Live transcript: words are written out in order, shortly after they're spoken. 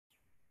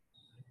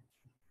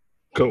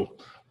cool.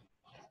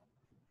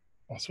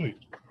 Oh, sweet.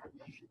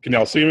 Can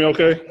y'all see me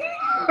okay?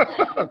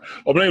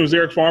 Well, my name is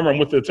Eric Farmer. I'm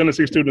with the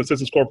Tennessee Student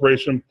Assistance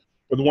Corporation.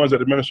 We're the ones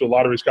that administer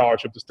lottery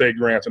scholarship, to state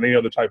grants, and any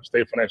other type of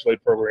state financial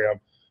aid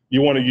program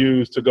you want to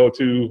use to go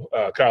to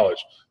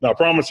college. Now, I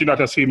promise you're not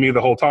going to see me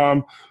the whole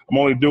time. I'm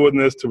only doing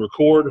this to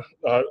record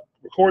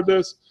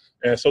this,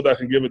 and so that I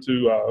can give it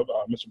to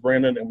Mr.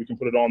 Brandon, and we can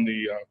put it on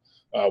the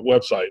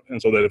website,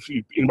 and so that if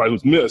anybody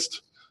who's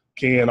missed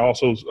can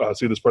also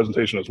see this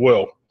presentation as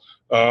well.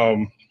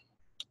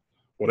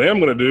 What I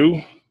am going to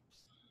do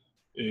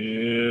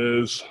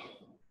is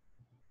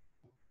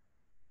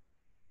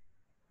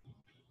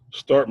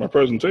start my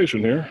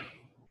presentation here,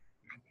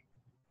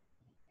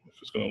 if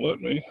it's going to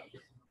let me.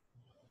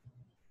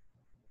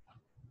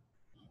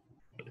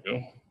 There we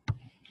go.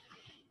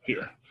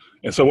 Here.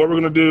 And so what we're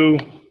going to do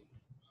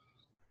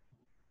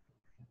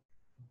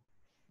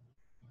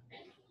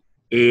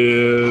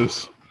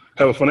is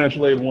have a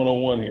financial aid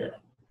 101 here.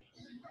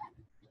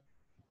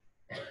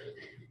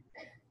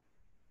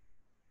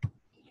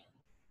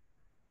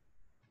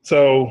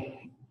 So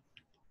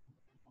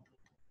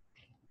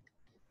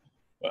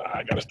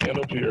I got to stand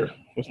up here.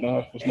 What's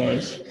nice.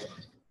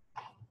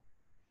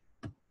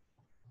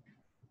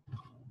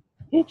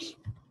 Whoops.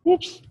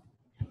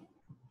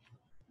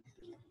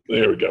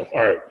 There we go.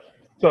 All right.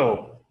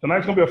 So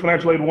tonight's going to be a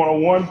financial aid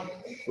 101.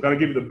 We're going to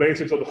give you the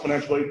basics of the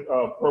financial aid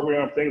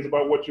program, things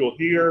about what you'll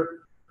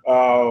hear,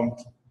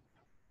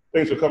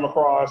 things you'll come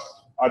across,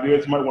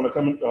 ideas you might want to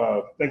come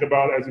think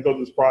about as you go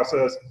through this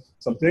process.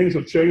 Some things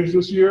have changed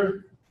this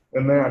year,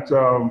 and that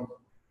so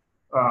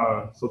a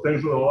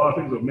lot of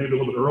things are maybe a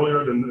little bit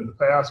earlier than in the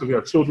past. So we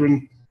have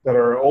children that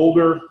are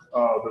older,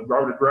 that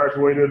already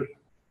graduated.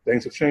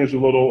 Things have changed a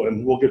little,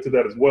 and we'll get to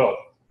that as well.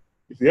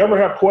 If you ever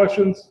have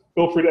questions,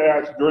 feel free to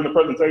ask during the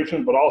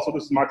presentation, but also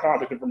this is my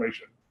contact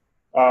information.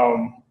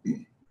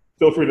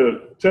 Feel free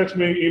to text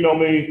me, email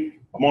me.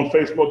 I'm on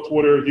Facebook,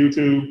 Twitter,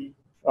 YouTube.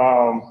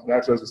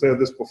 Actually, as I said,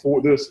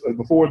 before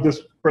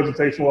this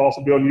presentation will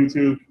also be on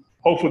YouTube.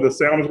 Hopefully the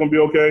sound is going to be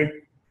okay.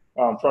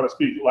 I'm trying to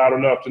speak loud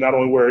enough to not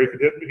only where you can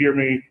hear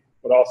me,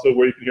 but also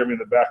where you can hear me in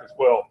the back as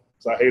well,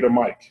 because I hate a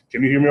mic.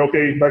 Can you hear me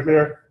okay back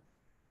there?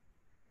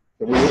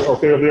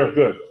 Okay over there?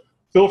 Good.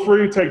 Feel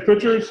free to take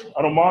pictures.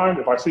 I don't mind.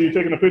 If I see you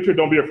taking a picture,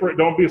 don't be afraid.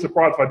 Don't be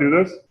surprised if I do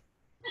this.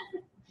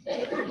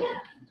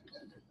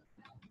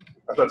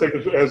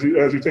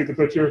 As you take the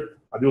picture,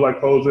 I do like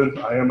posing.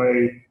 I am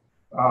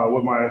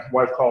what my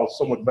wife calls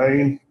somewhat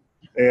vain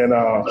and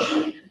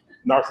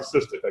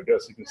narcissistic, I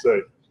guess you can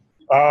say.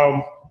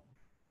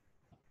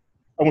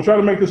 I'm going to try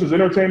to make this as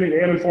entertaining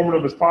and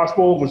informative as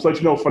possible, which lets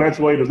you know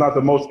financial aid is not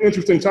the most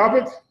interesting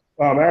topic.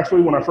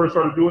 Actually, when I first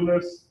started doing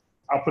this,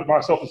 I put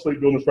myself to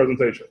sleep doing this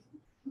presentation.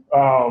 So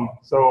I'm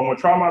going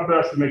to try my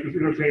best to make this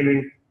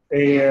entertaining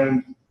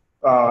and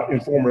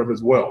informative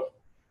as well.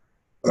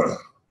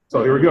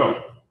 So here we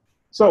go.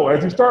 So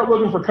as you start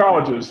looking for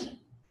colleges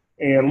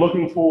and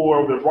looking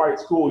for the right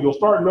school, you'll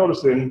start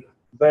noticing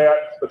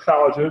that the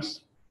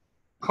colleges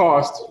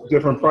cost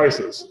different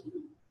prices.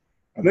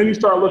 And then you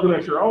start looking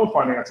at your own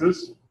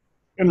finances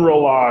and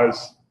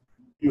realize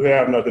you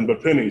have nothing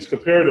but pennies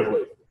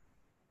comparatively,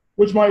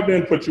 which might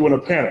then put you in a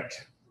panic.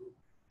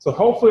 So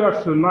hopefully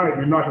after tonight,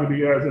 you're not going to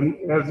be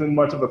as in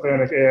much of a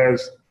panic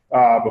as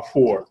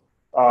before.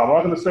 I'm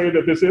not going to say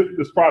that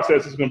this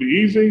process is going to be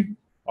easy.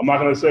 I'm not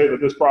going to say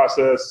that this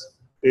process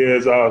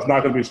is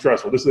not going to be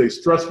stressful. This is a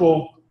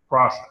stressful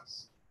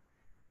process.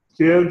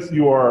 Young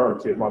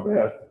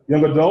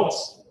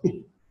adults,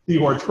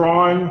 you are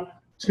trying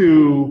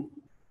to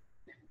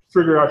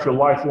figure out your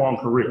lifelong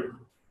career.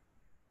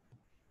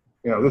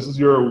 You know, this is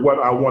your what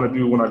I want to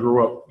do when I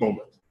grow up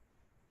moment.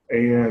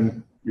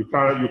 And you're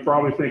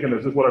probably thinking,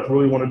 is this what I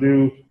really want to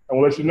do? And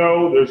we'll let you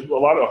know there's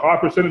a high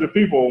percentage of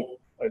people,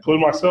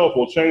 including myself,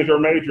 will change their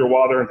major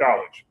while they're in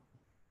college.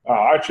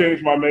 I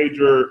changed my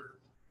major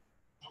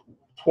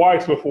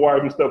twice before I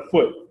even stepped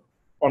foot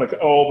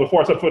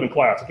before I stepped foot in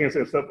class. I can't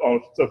say step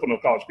foot on a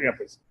college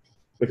campus.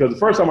 Because the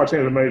first time I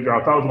changed the major,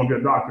 I thought I was going to be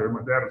a doctor.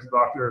 My dad was a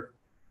doctor,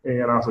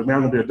 and I was like, man,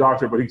 I'm going to be a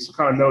doctor. But he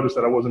kind of noticed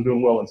that I wasn't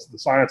doing well in the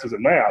sciences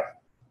and math.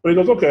 But he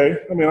goes, okay,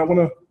 I mean, I want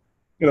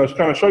to,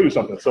 kind of show you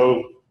something.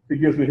 So he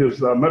gives me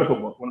his medical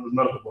book, one of his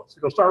medical books. He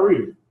goes, start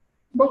reading.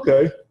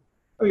 Okay.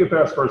 I didn't get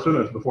past first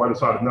sentence before I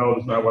decided, no,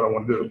 this is not what I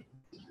want to do.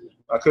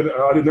 I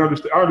didn't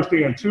understand. I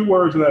understand 2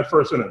 words in that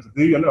first sentence,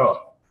 D and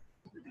O.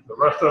 The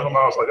rest of them,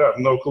 I was like, I have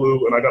no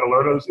clue, and I got to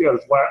learn this. Yeah,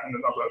 it's Latin,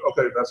 and I was like,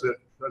 okay, that's it.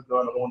 That's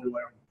done. I don't want to do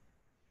Latin.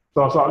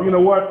 So I thought, you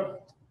know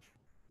what?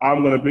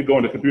 I'm going to be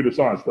going to computer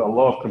science because I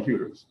love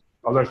computers.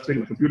 I was actually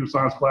taking a computer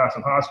science class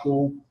in high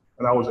school,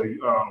 and I was a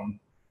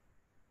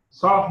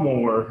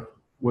sophomore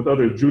with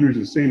other juniors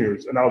and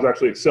seniors, and I was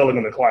actually excelling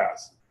in the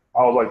class.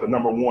 I was like the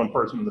 ¡1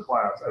 person in the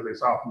class as a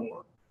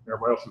sophomore.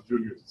 Everybody else was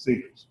juniors and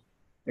seniors.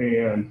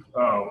 And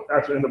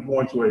actually ended up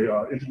going to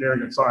a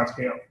engineering and science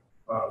camp,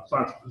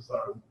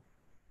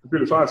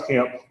 computer science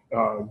camp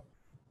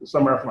the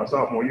summer after my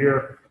sophomore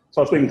year. So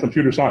I was thinking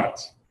computer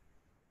science.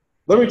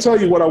 Let me tell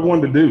you what I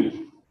wanted to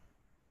do.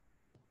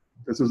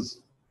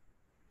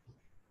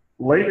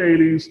 late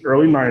 80s,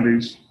 early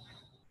 90s,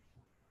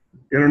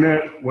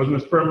 internet wasn't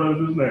as prevalent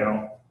as it is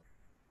now.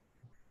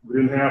 We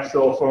didn't have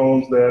cell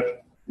phones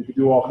that you could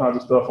do all kinds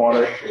of stuff on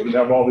it. We didn't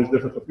have all these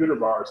different computer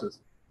viruses.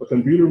 But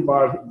computer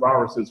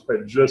viruses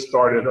had just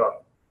started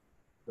up.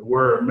 They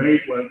were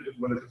made when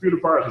the computer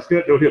viruses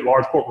hit, they would hit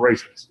large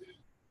corporations.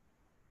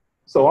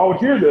 So I would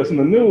hear this in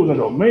the news and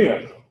go,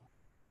 man,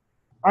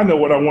 I know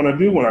what I want to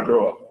do when I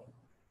grow up.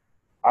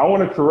 I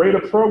want to create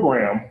a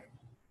program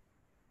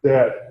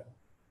that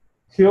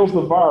kills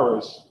the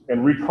virus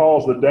and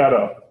recalls the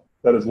data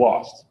that is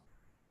lost.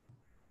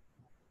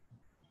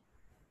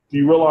 Do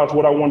you realize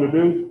what I wanted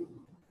to do?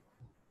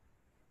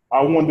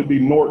 I wanted to be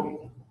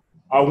Norton.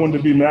 I wanted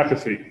to be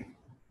McAfee.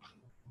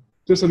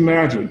 Just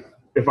imagine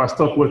if I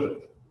stuck with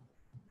it.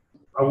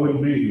 I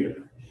wouldn't be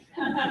here.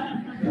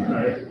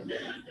 Okay?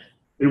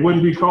 It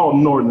wouldn't be called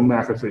Norton and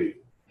McAfee.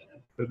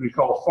 It'd be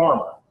called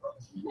Farmer.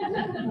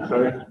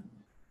 Okay?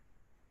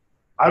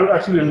 I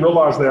actually didn't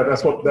realize that.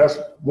 That's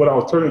what I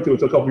was turning to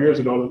until a couple years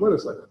ago. I was like, wait a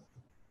second.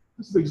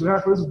 This is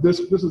exactly this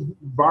is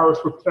virus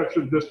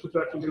protection, this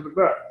protection, things like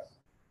that.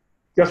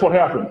 Guess what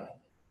happened?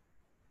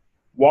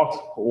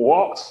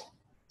 Walked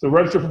to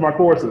register for my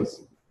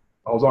courses.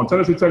 I was on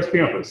Tennessee Tech's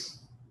campus.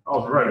 I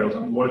was ready. I was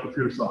going to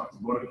computer science.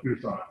 I'm going to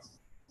computer science.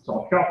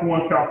 So Calc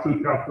 1, Calc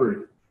 2, Calc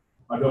 3.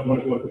 I don't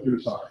want to go to computer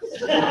science.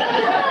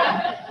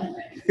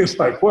 It's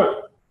like,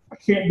 what? I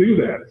can't do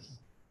that.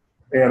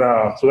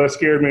 And so that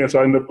scared me, and so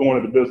I ended up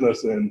going into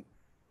business, and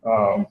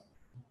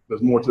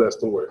there's more to that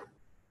story.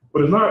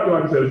 But it's not,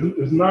 like I said,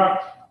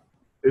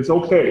 it's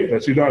okay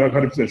that you're not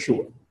 100%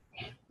 sure.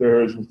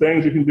 There's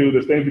things you can do,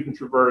 there's things you can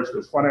traverse,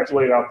 there's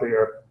financial aid out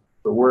there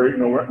for where,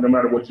 no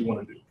matter what you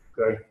want to do,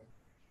 okay?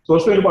 So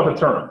let's think about the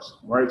terms,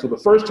 right? So the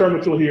first term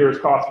that you'll hear is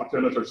cost of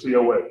attendance, or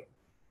COA.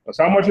 That's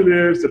how much it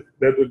is to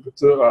go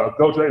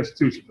to the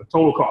institution, the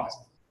total cost.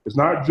 It's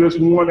not just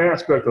one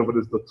aspect of it,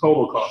 it's the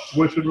total cost.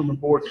 Tuition, room and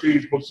board,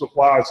 fees, book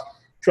supplies,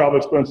 travel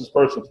expenses,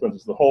 personal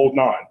expenses, the whole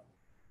nine.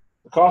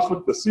 The cost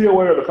for the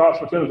COA, or the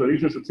cost of attendance at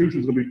each institution,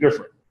 is going to be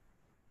different.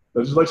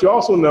 Let's just let you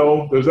also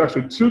know there's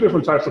actually two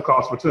different types of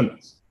cost of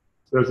attendance.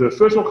 There's the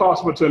official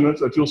cost of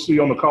attendance that you'll see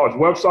on the college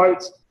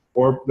websites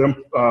or in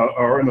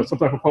some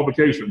type of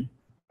publication.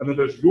 And then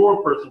there's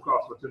your personal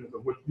cost of attendance,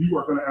 of which you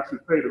are going to actually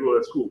pay to go to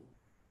that school.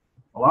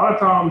 A lot of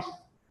times,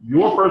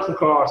 your personal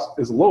cost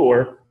is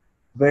lower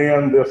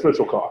than the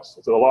official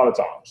cost. So a lot of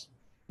times.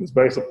 It's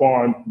based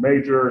upon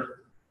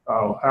major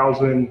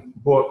housing,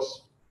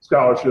 books,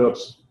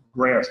 scholarships,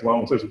 grants,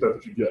 loans, things like that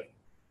that you get.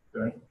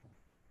 Okay?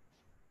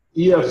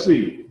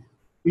 EFC.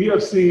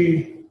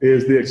 EFC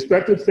is the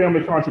expected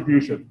family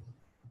contribution.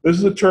 This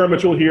is a term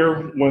that you'll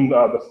hear when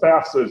the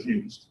FAFSA is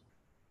used.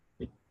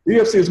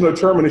 EFC is going to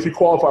determine if you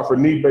qualify for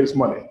need-based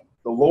money.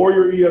 The lower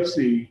your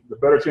EFC, the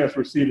better chance of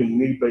receiving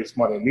need-based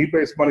money.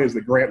 Need-based money is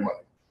the grant money.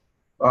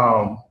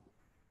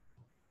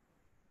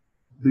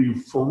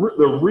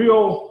 The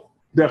real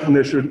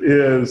definition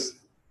is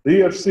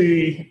the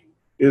EFC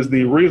is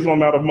the reasonable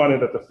amount of money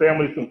that the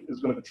family is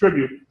going to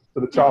contribute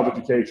to the child's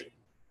education.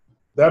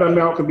 That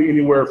amount can be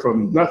anywhere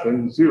from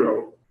nothing,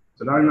 zero,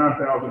 to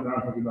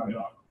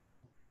 $99,999.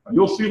 And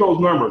you'll see those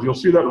numbers. You'll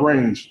see that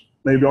range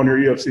maybe on your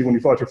EFC when you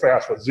fill out your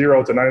FAFSA,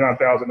 0 to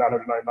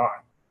 $99,999.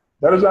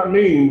 That does not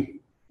mean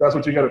that's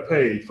what you got to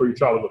pay for your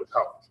child to go to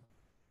college.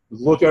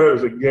 Just look at it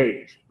as a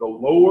gauge. The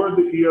lower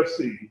the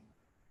EFC,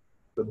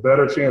 the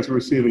better chance of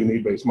receiving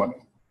need-based money.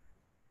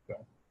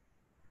 Okay.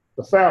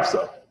 The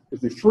FAFSA is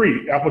the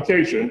free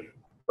application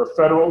for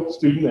federal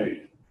student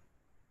aid.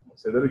 I'll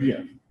say that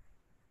again.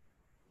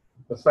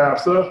 The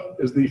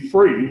FAFSA is the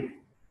free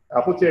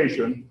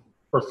application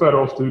for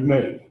federal student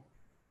aid.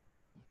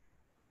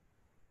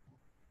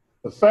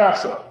 The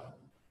FAFSA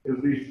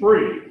is the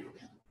free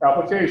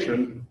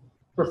application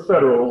for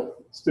federal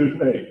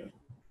student aid.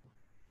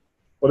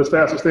 What does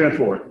FAFSA stand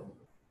for?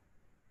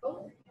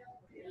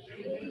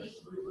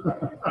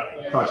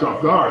 Caught you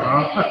off guard,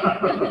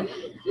 huh?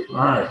 All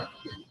right.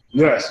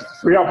 Yes,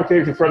 free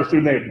application for federal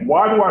student aid.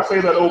 Why do I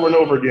say that over and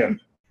over again?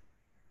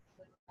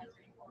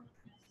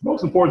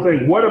 Most important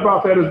thing. What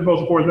about that is the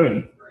most important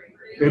thing?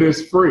 It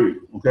is free,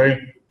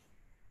 okay?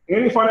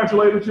 Any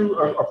financial aid that you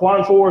are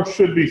applying for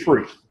should be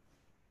free.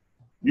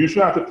 You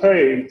should have to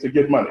pay to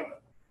get money.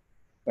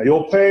 Now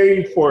you'll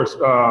pay for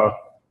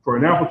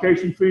an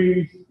application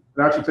fee,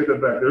 and I should take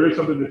that back. There is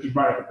something that you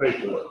might have to pay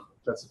for.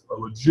 That's a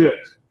legit,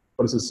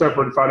 but it's a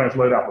separate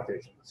financial aid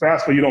application.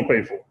 FAFSA you don't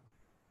pay for.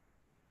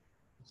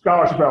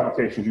 Scholarship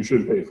applications you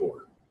shouldn't pay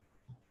for.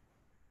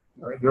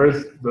 All right, there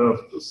is the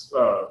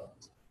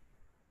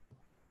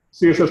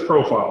CSS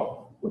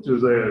profile, which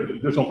is an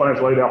additional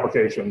financial aid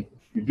application.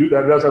 You do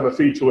that, it does have a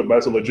fee to it, but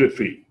it's a legit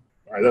fee.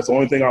 All right, that's the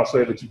only thing I'll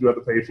say that you do have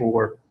to pay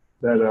for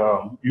that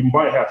you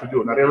might have to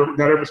do it. Not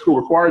every school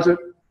requires it.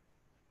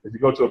 If you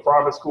go to a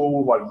private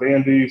school like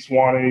Vandy,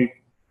 Swanee,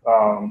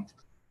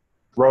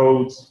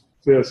 Rhodes,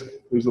 Fisk,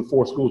 these are the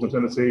 4 schools in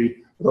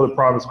Tennessee, there's other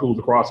private schools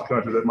across the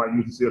country that might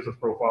use the CSS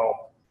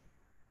profile.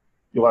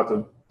 You'll have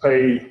to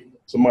pay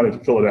some money to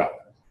fill it out.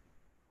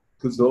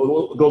 Because it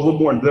goes a little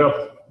more in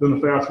depth than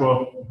the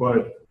FAFSA,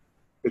 but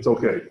it's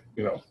okay.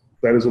 You know,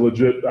 that is a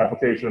legit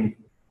application.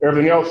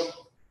 Everything else,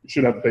 you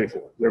shouldn't have to pay for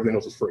it. Everything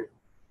else is free.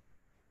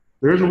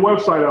 There's a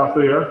website out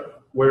there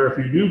where if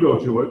you do go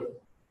to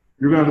it,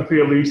 you're going to have to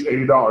pay at least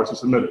 $80 to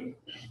submit it.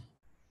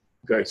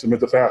 Okay, submit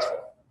to FAFSA.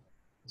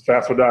 It's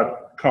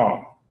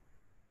FAFSA.com.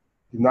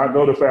 Do not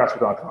go to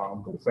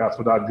FAFSA.com, go to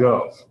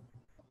FAFSA.gov.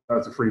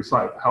 That's a free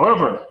site.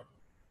 However,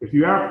 if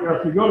you go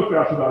to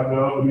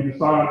FAFSA.gov and you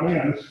decide,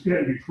 man, this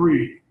can't be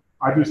free,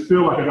 I just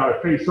feel like I got to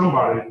pay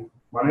somebody.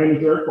 My name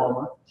is Eric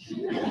Farmer.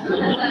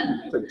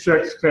 Take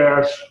checks,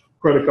 cash,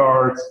 credit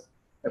cards.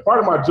 And part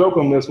of my joke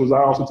on this was I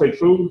also take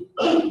food.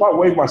 I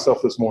weighed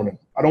myself this morning.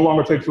 I no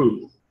longer take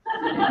food.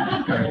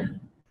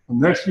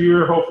 Next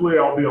year, hopefully,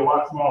 I'll be a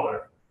lot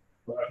smaller.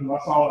 But I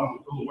saw a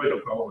little weight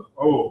up, I was,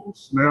 oh,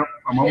 snap,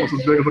 I'm almost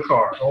as big as a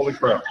car. Holy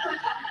crap.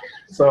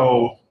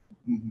 So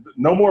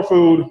no more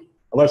food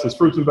unless it's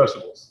fruits and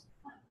vegetables.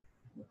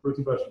 Fruits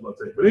and vegetables,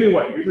 I'll take. But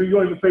anyway, you're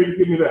going to pay to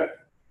give me that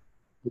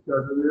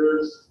because it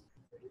is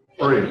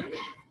free. Did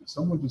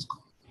someone just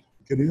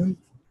get in?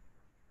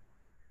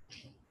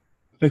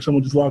 I think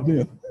someone just logged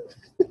in.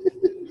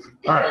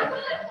 All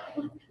right.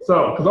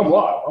 So, because I'm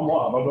live. I'm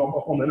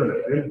up on the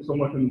internet. And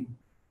someone can,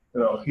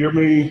 hear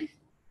me.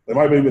 They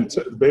might even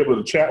be able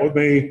to chat with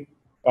me.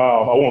 I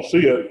won't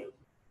see it.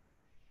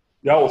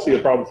 Y'all will see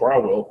it probably before I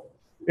will.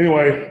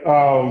 Anyway,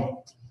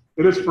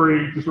 it is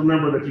free. Just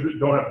remember that you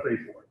don't have to pay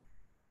for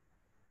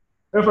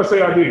it.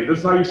 FSA ID. This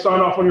is how you sign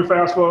off on your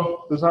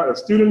FAFSA. This is how a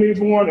student needs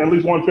one, and at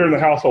least one parent in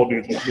the household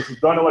needs one. This is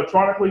done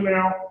electronically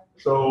now,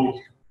 so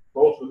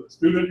both the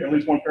student and at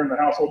least one parent in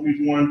the household needs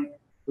one.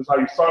 This is how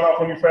you sign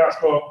off on your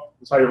FAFSA.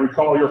 This is how you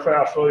recall your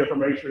FAFSA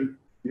information.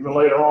 Even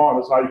later on,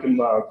 this is how you can,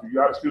 if you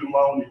got a student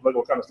loan, you can look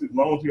what kind of student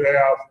loans you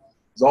have.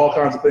 There's all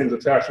kinds of things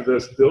attached to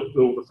this built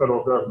with the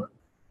federal government.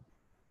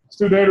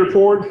 Student aid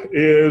report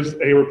is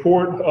a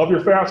report of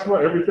your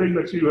FAFSA. Everything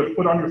that you have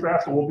put on your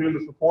FAFSA will be in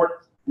this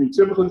report. You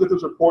typically get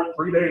this report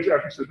 3 days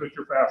after you submit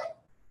your FAFSA.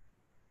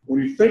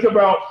 When you think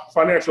about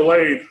financial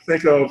aid,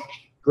 think of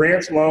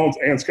grants, loans,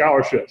 and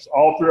scholarships.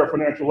 All three are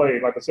financial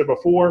aid. Like I said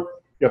before,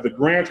 you have the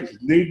grants, which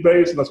is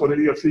need-based, and that's when the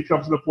EFC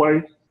comes into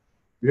play.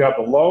 You have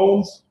the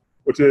loans,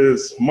 which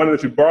is money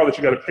that you borrow that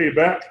you got to pay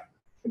back.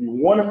 And you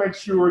want to make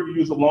sure you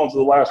use the loans as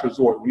the last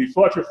resort. When you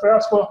fill out your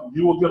FAFSA,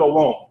 you will get a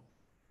loan.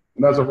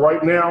 And as of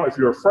right now, if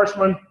you're a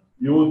freshman,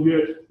 you will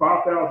get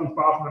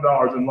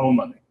 $5,500 in loan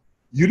money.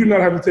 You do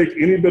not have to take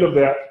any bit of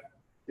that.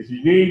 If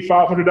you need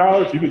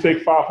 $500, you can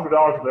take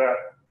 $500 of that.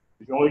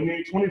 If you only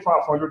need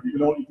 $2,500,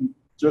 you can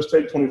just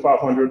take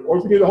 $2,500. Or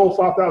if you need the whole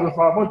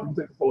 $5,500, you can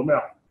take the full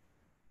amount.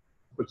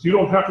 But you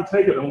don't have to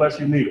take it unless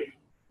you need it.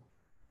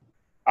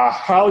 I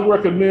highly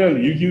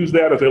recommend you use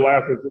that as a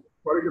last resort.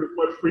 Try to get as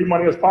much free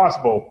money as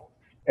possible,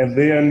 and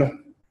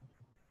then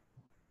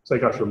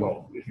take out your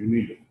loan if you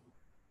need it.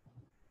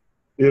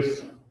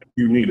 If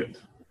you need it.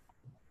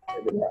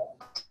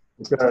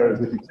 Because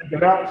if you take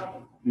it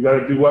out, you got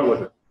to do what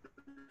with it?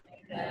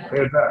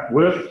 Pay it back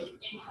with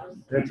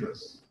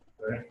interest.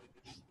 Okay?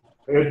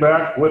 Pay it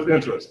back with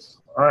interest.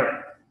 All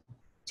right.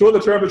 Two other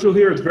terms that you'll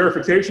hear is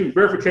verification.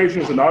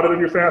 Verification is an audit on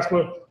your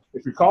FAFSA.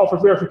 If you call for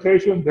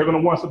verification, they're going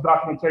to want some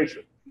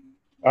documentation.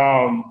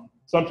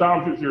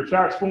 Sometimes it's your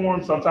tax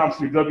form, sometimes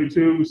it's your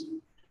W-2s.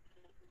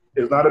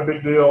 It's not a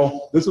big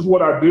deal. This is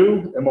what I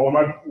do. And when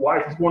my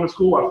wife was going to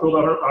school, I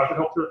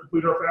helped her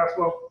complete her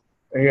FAFSA.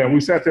 And we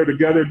sat there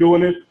together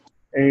doing it.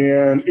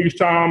 And each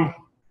time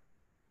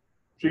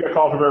she got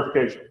called for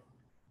verification.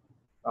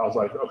 I was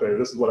like, okay,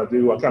 this is what I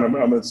do.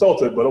 I'm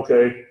insulted, but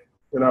okay,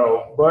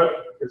 but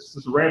it's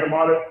just a random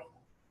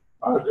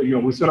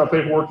audit. We send our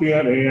paperwork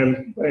in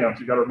and bam,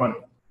 she got her money.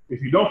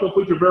 If you don't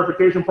complete your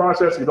verification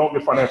process, you don't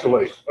get financial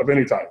aid of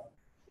any type.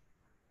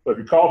 So if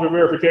you call for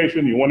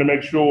verification, you want to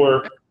make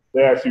sure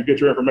that you get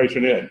your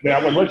information in. Now,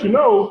 I'm going to let you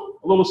know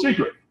a little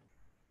secret.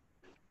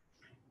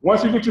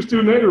 Once you get your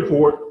student aid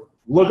report,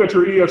 look at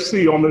your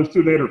EFC on the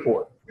student aid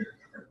report.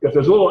 If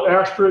there's a little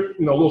asterisk,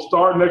 a little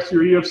star next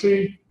to your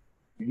EFC,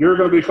 you're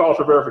going to be called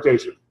for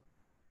verification.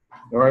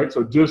 All right,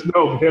 so just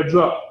know, heads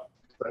up.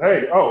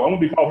 Hey, I'm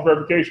going to be called for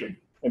verification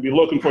and be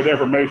looking for the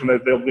information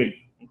that they'll need.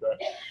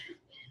 Okay.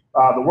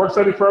 The work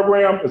study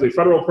program is a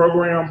federal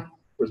program.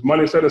 There's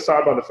money set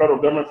aside by the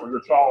federal government for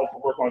your child to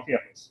work on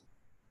campus.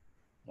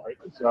 Right?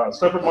 It's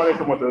separate money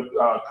from what the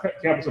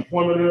campus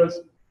employment is.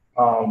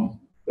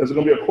 There's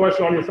going to be a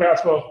question on your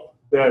FAFSA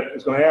that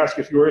is going to ask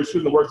if you're interested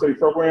in the work study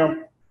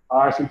program.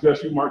 I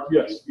suggest you mark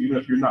yes, even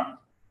if you're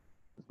not.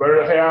 It's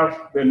better to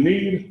have than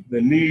need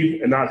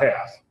and not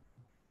have.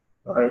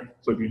 All right.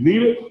 So if you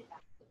need it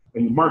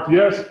and you mark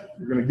yes,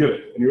 you're going to get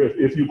it, and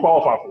if you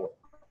qualify for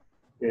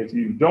it. If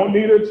you don't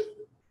need it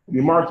and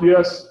you mark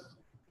yes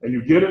and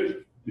you get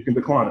it, you can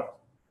decline it.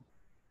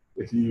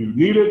 If you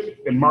need it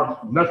and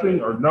mark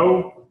nothing or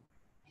no,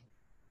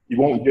 you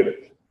won't get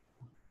it.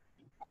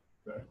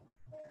 Okay.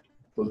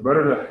 So it's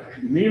better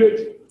to need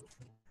it,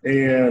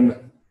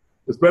 and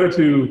it's better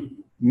to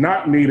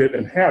not need it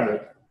and have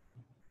it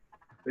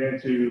than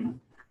to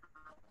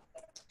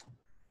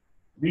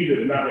need it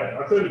and not have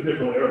it. I said it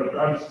differently earlier.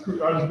 I just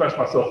messed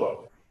myself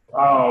up.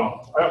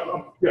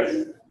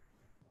 Yes.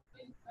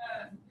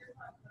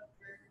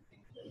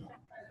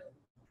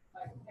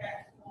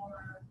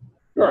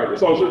 All right.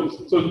 So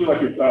it'd be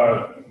like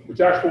your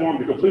tax form,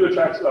 the completed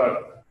tax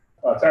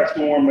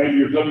form, maybe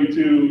your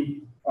W-2.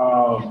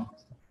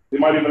 They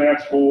might even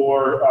ask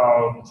for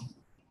a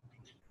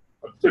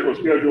particular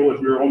schedule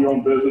if you're on your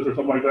own business or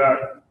something like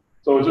that.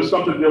 So it's just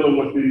something dealing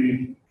with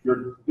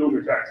you're doing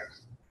your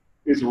taxes.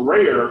 It's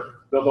rare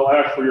that they'll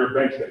ask for your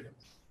bank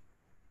statements.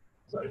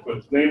 So, but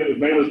it's mainly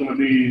going to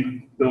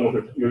be dealing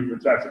with your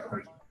tax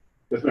information.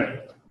 Yes, ma'am.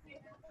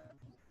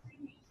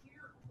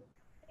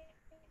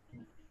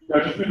 Now,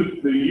 just do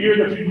the year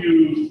that you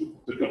use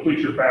to complete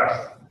your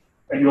FAFSA,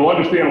 and you'll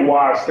understand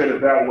why I said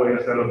it that way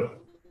instead of the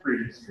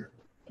previous year.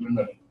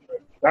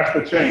 That's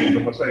the change,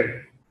 I'm going to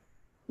say.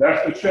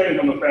 That's the change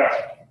on the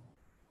FAFSA.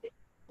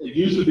 It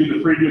used to be the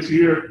previous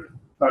year,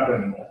 not that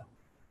anymore.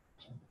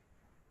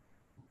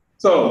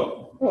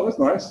 So, oh, that's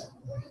nice.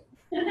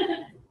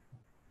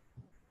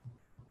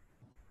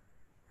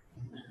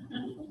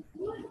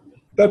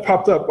 That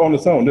popped up on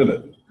its own, didn't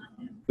it?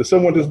 Did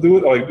someone just do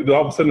it? Like,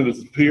 all of a sudden it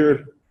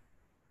disappeared?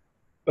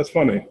 That's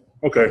funny.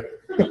 Okay.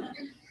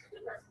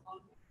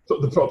 So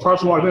the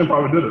person walked in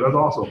probably did it. That's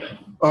awesome.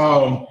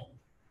 A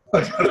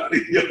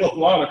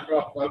lot of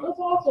crap. That's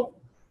awesome.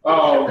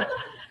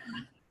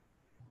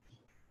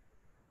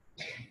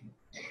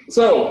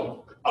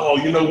 So, oh,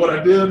 you know what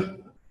I did?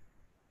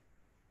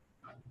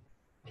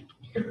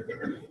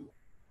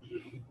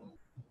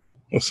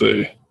 Let's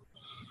see.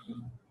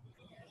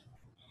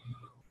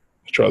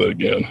 Let's try that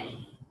again.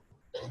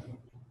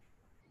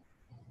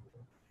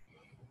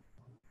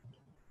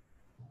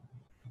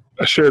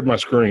 I shared my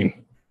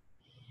screen,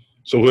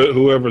 so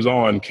whoever's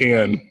on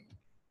can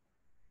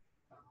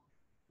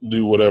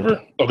do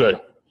whatever. Okay.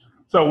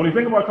 So when you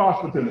think about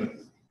cost of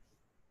attendance,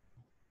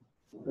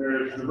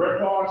 there's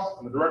direct costs,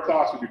 and the direct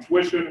costs is your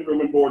tuition,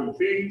 room and board, and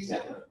fees.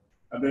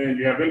 And then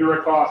you have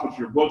indirect costs, which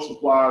are your book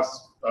supplies,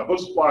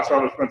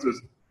 travel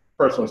expenses,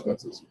 personal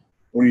expenses.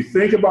 When you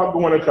think about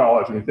going to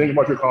college and you think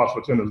about your cost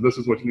of attendance, this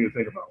is what you need to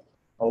think about.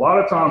 A lot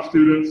of times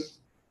students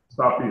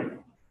stop here.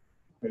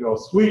 They go,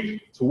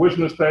 sweet,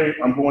 tuition is paid,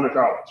 I'm going to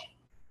college.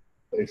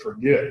 They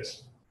forget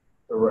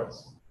the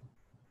rest.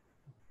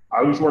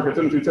 I used to work at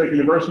Tennessee Tech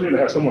University and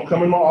I had someone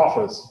come in my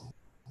office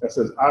that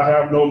says, I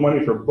have no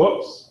money for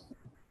books,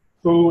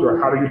 food, or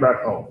how to get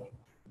back home.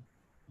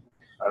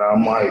 And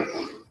I'm like,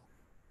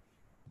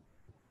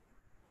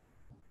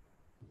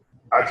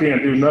 I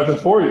can't do nothing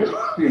for you.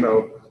 You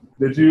know,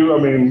 did you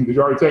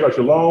already take out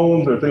your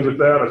loans or things like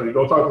that? I said,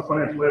 go talk to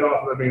financial aid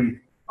office.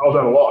 I was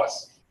at a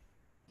loss.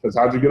 Because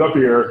how'd you get up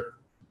here?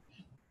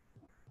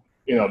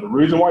 You know, the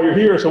reason why you're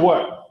here, so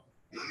what?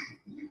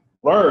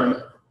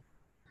 Learn.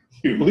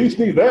 You at least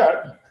need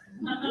that.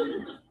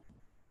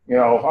 You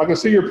know, I can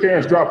see your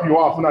parents dropping you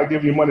off and not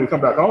giving you money to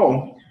come back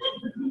home.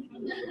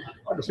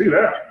 I can see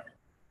that.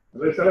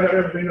 They said they had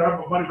everything, I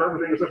have money for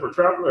everything except for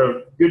travel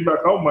or getting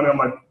back home money. I'm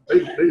like, they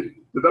did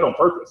that on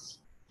purpose.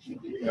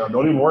 You know,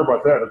 don't even worry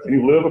about that. Can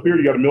you live up here?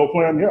 You got a meal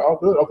plan? Yeah, all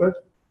good, okay.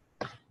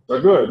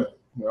 They're good,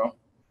 you know.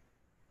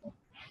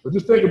 But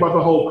just think about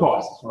the whole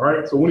cost, all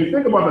right? So when you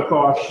think about the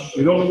cost,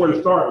 you don't know where to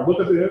start. Look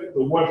at the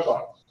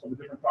websites of the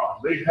different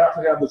colleges. They have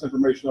to have this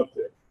information up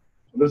there.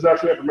 And this is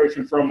actually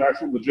information from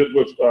actual legit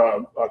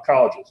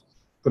colleges.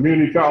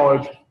 Community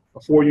college, a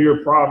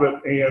 4-year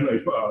private, and a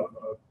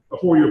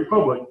 4-year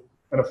public,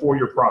 and a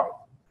 4-year private.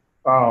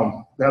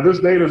 Now this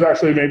data is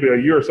actually maybe a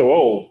year or so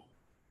old,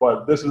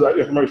 but this is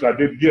information I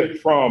did get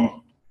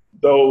from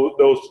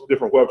those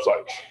different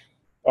websites.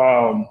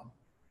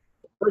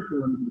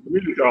 Curriculum in the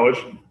community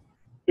college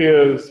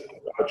is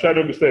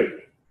Chattanooga State.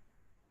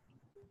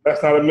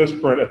 That's not a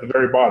misprint at the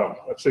very bottom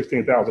of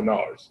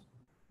 $16,000.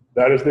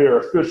 That is their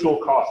official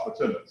cost of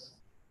attendance.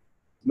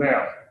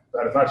 Now,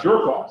 that is not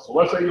your cost. So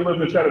let's say you live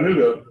in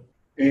Chattanooga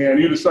and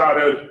you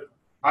decided,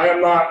 I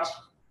am not,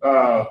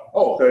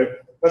 okay.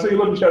 Let's say you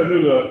live in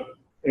Chattanooga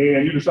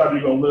and you decide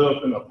you're gonna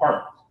live in an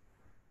apartment.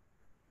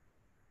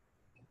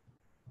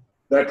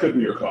 That could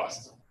be your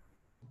cost.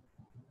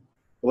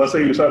 But let's say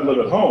you decide to live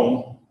at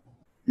home,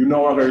 you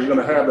no longer are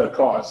gonna have that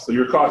cost. So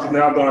your cost has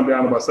now gone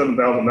down to about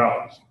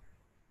 $7,000.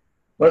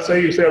 Let's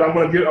say you said, I'm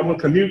gonna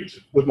commute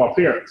with my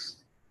parents.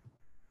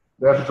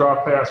 They have to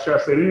drive past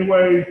Chat State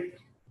anyway.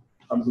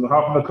 I'm just gonna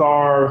hop in the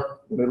car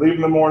when they leave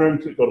in the morning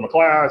to go to my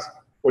class,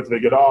 wait till they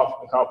get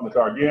off and hop in the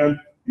car again.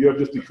 You have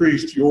just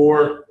decreased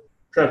your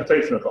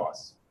transportation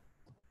costs.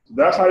 So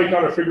that's how you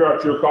kind of figure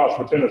out your cost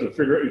for attendance to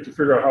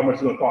figure out how much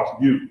it's gonna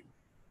cost you.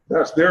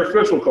 That's their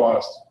official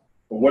cost,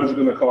 but what is it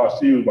gonna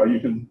cost you? By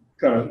you can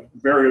kind of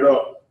vary it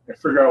up and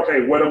figure out,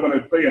 hey, what I'm gonna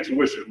pay in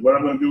tuition, what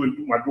I'm gonna do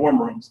in my dorm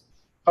rooms,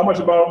 how much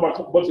about my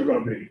books are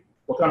gonna be,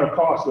 what kind of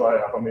costs do I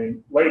have? I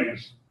mean,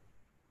 ladies,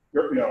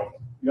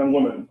 young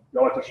women,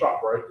 y'all like to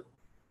shop, right?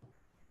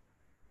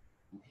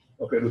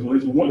 Okay, there's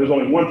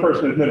only one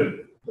person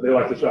admitted that they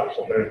like to shop,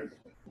 okay?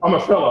 I'm a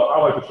fella, I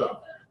like to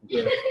shop.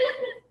 Okay?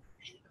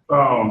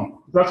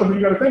 That's something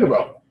you gotta think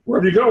about.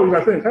 Wherever you go, you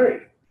gotta think,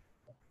 hey,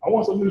 I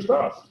want some new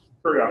stuff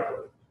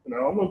periodically. You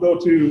know, I'm gonna go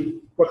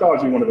to, what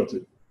college do you wanna go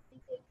to?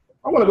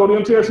 I want to go to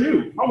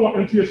MTSU. I want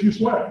MTSU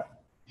swag.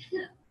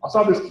 I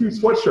saw this cute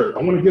sweatshirt.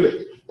 I want to get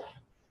it.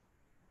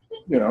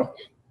 You know,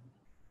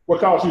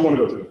 what college do you want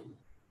to go to?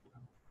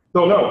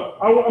 Don't know.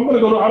 I'm going to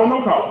go to I don't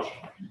know college.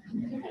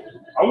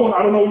 I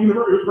don't know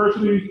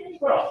university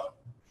stuff.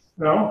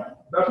 You know,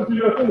 that's what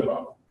you got to think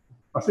about.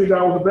 I see a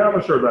guy with a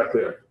Bama shirt back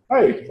there.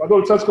 Hey, if I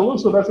go to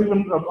Tuscaloosa, that's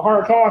even a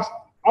higher cost.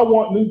 I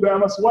want new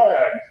Bama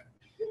swag.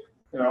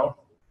 You know,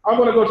 I'm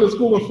going to go to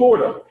school in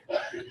Florida.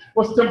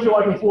 What's the temperature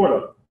like in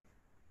Florida?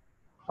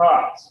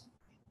 Hot.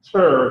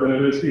 Hotter than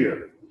it is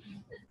here.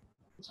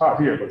 It's hot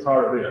here, but it's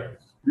hotter there.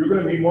 You're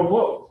going to need more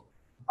clothes.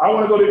 I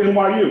want to go to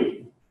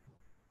NYU.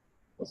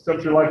 What's the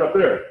temperature like up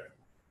there?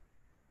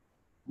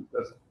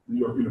 That's New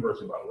York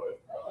University, by the way.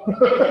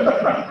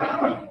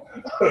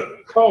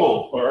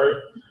 Cold, all right?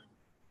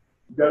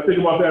 You got to think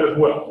about that as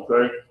well,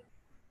 okay?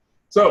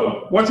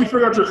 So once you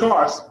figure out your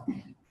costs,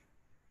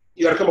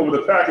 you got to come up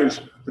with a package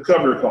to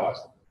cover your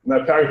costs. And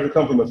that package will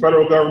come from the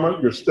federal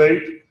government, your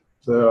state,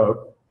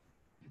 the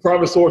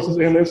private sources,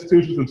 and the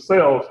institutions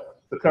themselves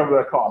to cover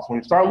that cost. When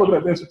you start looking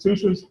at the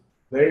institutions,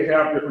 they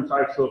have different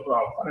types of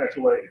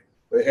financial aid.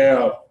 They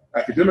have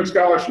academic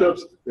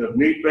scholarships, they have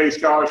need-based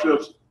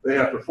scholarships, they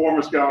have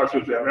performance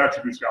scholarships, they have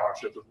attribute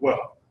scholarships as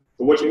well.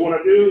 So what you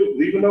want to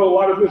do, even though a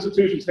lot of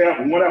institutions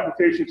have one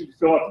application to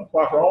fill out to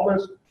apply for all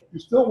this, you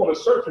still want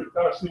to search and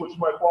kind of see what you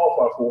might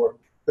qualify for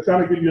to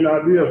kind of give you an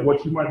idea of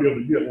what you might be able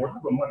to get, what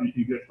type of money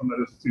you can get from that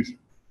institution.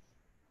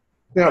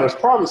 Now, there's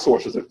private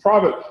sources, there's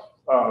private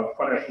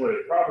financial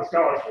aid, private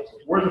scholarships.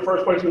 Where's the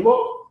first place you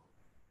look?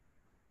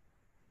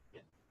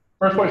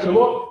 First place you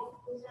look?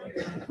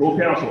 School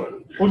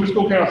counseling. Who's your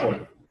school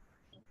counseling?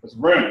 It's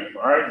Brandon,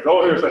 all right?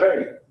 Go here and say,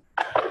 hey,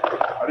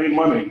 I need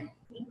money.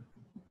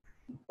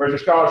 Where's your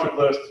scholarship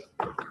list?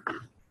 I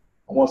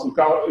want some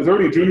college. Is there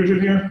any juniors in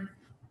here?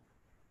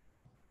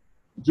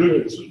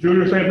 Junior,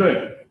 same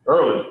thing,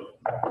 early.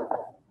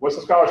 What's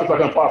the scholarship I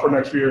can apply for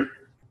next year?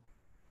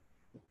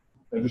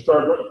 And just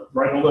start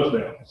writing the list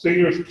down.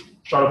 Seniors,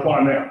 start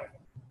applying now.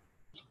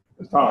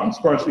 It's time. It's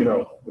crunch, you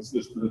know.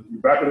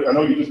 You're back. I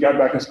know you just got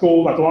back in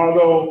school not too long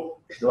ago.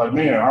 You're like,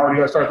 man, I already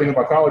got to start thinking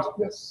about college.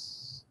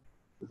 Yes,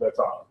 it's that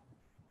time.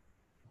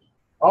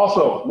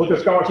 Also, look at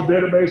scholarship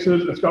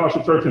databases and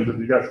scholarship search engines.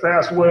 You got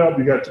FastWeb,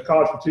 you got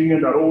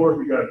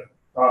collegefortn.org, you got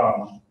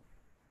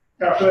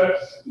CapEx,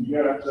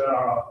 you got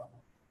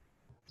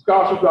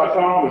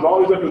scholarship.com. There's all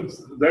these different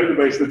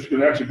databases that you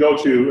can actually go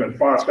to and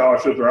find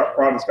scholarships or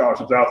private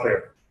scholarships out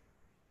there.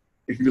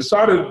 If you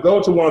decide to go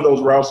to one of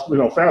those routes, you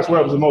know,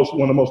 FastWeb is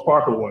one of the most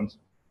popular ones.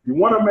 You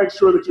want to make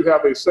sure that you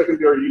have a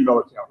secondary email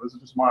account. This is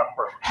just my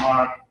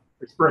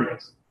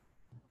experience.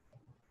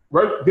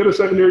 Right? Get a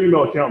secondary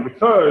email account,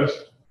 because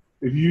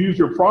if you use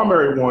your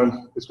primary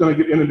one, it's going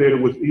to get inundated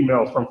with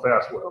emails from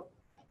FastWeb.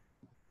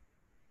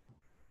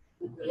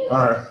 All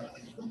right.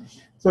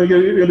 So you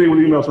get inundated with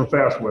emails from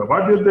FastWeb.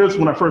 I did this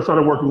when I first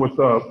started working with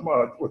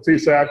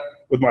TSAC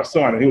with my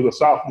son, and he was a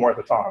sophomore at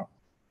the time.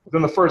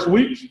 Within the first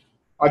week,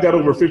 I got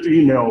over 50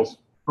 emails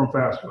from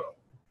FastWeb.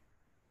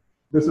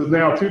 This is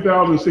now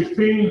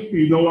 2016.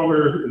 He no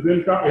longer is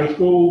in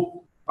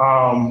school.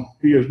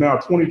 He is now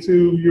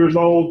 22 years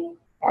old.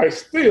 I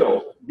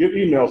still get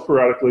emails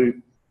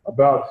periodically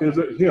about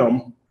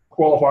him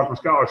qualifying for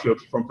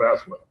scholarships from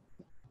FastWeb.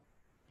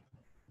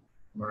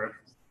 All right.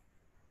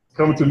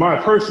 Coming to my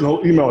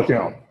personal email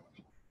account.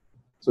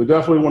 So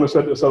definitely want to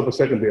set this up as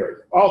secondary.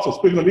 Also,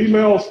 speaking of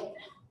emails,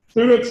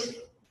 students,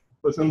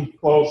 listen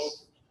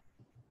close.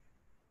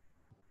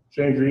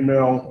 Change your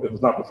email if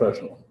it's not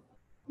professional.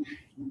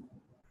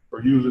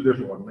 Or use a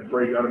different one. Make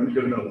sure you got to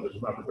get another if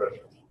it's not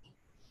professional.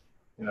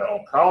 You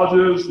know,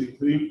 colleges,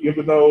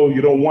 even though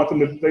you don't want them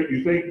to think,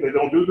 you think they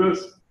don't do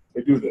this,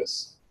 they do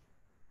this.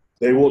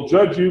 They will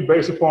judge you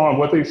based upon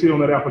what they see on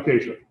that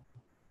application.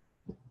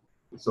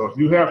 So if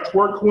you have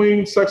twerk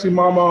queen, sexy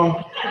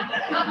mama,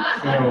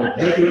 you know,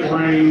 make it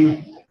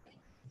rain,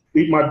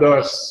 eat my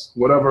dust,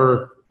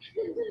 whatever,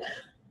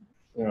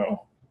 you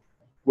know,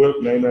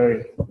 whip,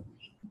 nay,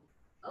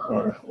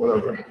 or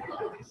whatever.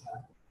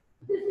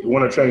 You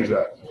want to change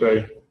that,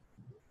 okay?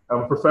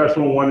 Have a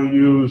professional one to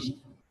use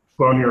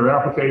on your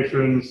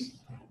applications,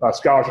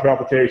 scholarship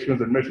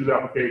applications, admissions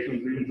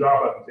applications, even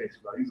job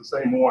applications. I use the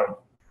same one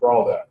for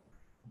all that.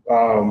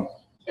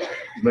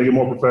 Make it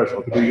more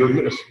professional. It could be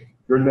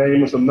your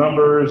name and some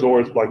numbers,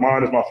 or it's like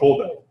mine is my full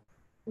name.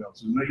 You know,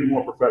 so make it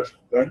more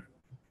professional, okay?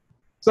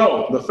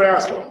 So the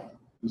FAFSA,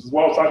 this is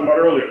what I was talking about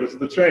earlier. This is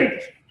the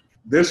change.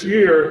 This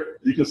year,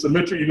 you can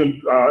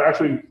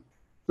actually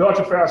fill out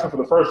your FAFSA for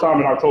the first time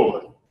in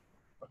October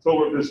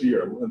of this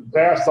year. In the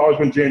past, it's always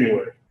been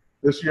January.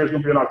 This year is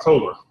going to be in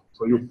October.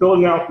 So you're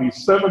filling out the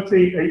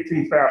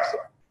 17-18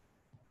 FAFSA.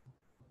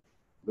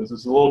 This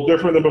is a little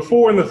different than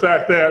before in the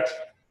fact that,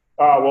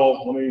 I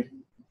want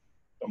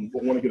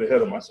to get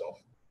ahead of myself.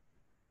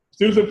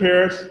 Students and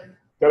parents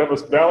got to have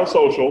a valid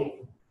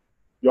social.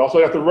 You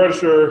also have to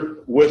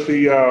register with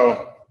the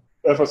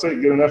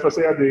FSA, get an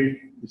FSA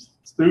ID,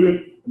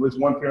 student, at least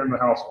one parent in the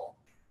household.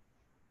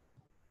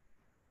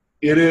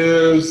 It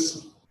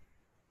is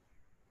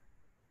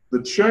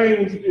The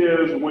change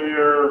is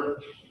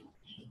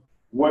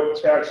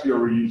what tax year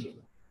we're using.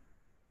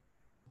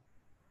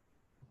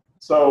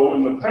 So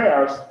in the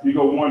past, you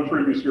go one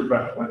previous year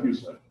back, like you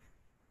said.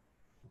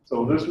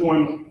 So this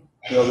one,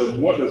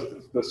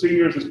 the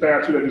seniors this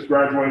past year that just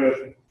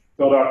graduated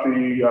filled out the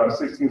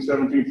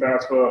 16-17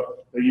 FAFSA.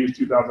 They used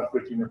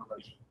 2015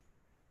 information.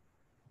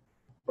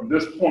 From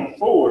this point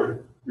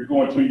forward, you're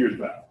going 2 years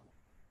back.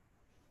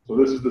 So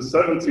this is the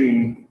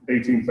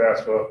 17-18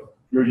 FAFSA.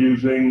 You're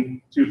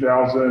using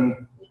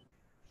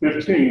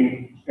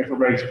 2015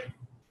 information.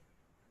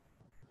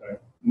 Okay.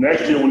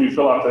 Next year, when you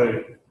fill out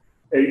the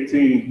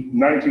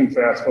 18-19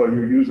 FAFSA,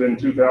 you're using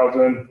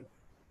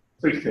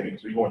 2016.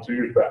 So you're going 2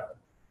 years back.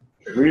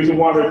 The reason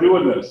why they're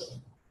doing this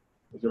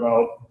is they're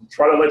going to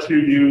try to let you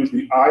use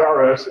the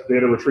IRS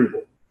data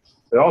retrieval.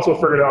 They also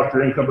figured out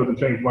your income doesn't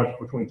change much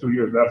between 2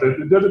 years. Now,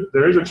 if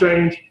there is a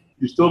change,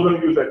 you're still going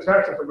to use that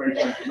tax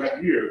information from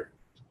that year.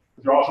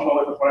 But you're also going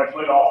to let the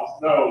financial aid office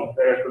know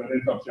there's been an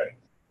income change.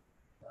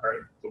 All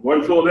right. So go ahead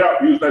and fill it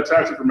out, use that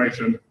tax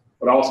information,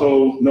 but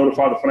also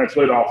notify the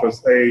financial aid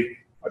office, hey,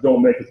 I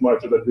don't make as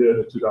much as I did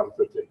in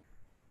 2015.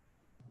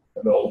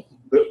 And they'll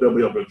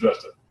be able to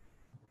adjust it.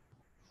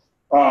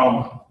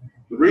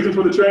 The reason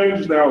for the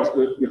change now is,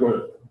 go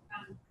ahead.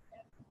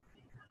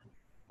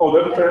 Oh,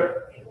 that's okay.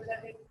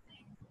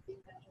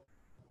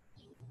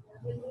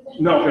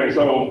 No, okay,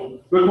 so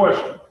good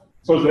question.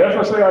 So is the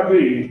FSA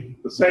ID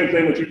the same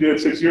thing that you did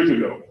 6 years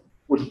ago,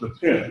 which is the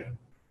PIN?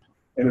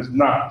 And it's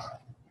not.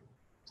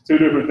 It's two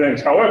different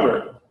things.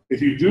 However, if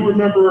you do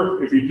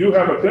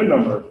have a PIN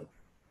number,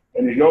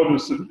 and you go to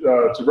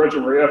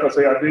register for your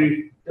FSA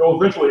ID, it will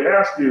eventually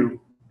ask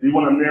you, do you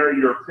want to marry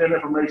your PIN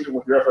information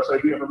with your FSA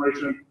ID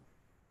information,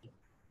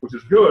 which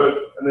is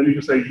good, and then you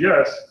can say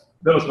yes,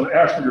 then it's going to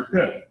ask for your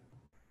PIN.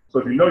 So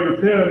if you know your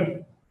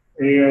PIN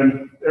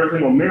and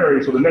everything will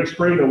marry, so the next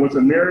screen that once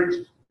it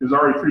marries is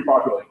already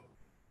pre-populated.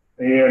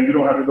 And you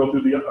don't have to go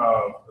through the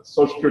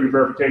Social Security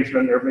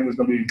verification, everything is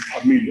going to be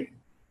immediate.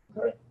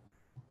 Okay?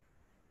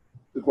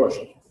 Good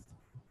question.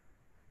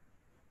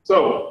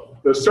 So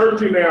there's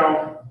certainty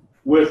now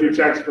with your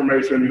tax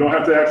information. You don't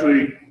have to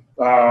actually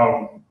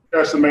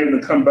estimate and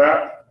then come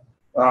back.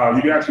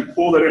 You can actually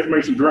pull that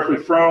information directly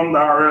from the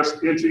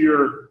IRS into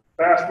your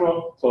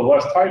FAFSA, so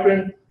less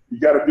typing. You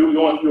only have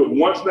to do it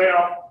once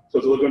now, so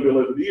it's going to be a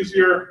little bit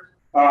easier.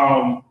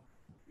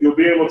 You'll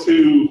be able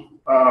to,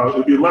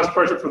 there'll be less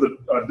pressure for the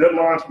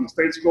deadlines from the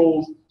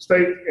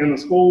state and the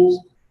schools,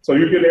 so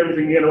you're getting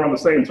everything in around the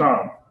same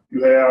time.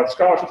 You have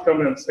scholarships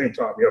coming in at the same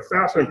time. You have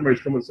FAFSA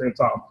information coming at the same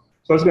time.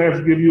 So it's going to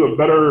have to give you a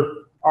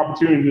better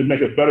opportunity to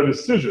make a better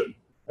decision.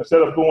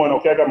 Instead of going,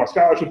 okay, I got my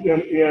scholarship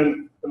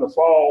in the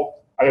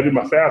fall, I got to do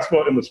my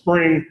FAFSA in the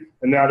spring,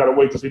 and now I got to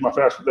wait to see my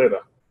FAFSA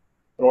data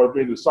in order for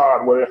me to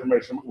decide what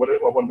information, what I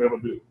want to be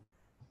able to do.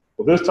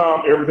 Well, this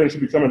time, everything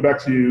should be coming back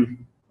to you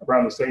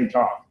around the same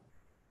time.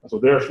 And so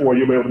therefore,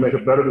 you'll be able to make a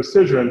better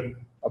decision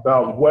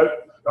about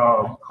what,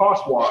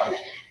 cost-wise,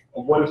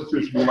 of what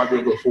institution you might be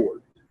able to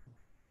afford.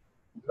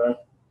 Okay?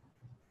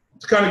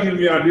 To kind of give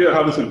you an idea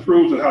how this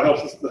improves and how it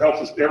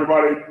helps us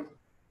everybody,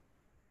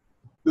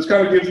 this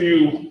kind of gives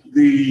you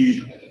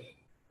the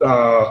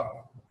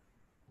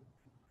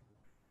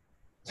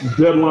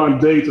deadline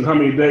dates and how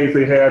many days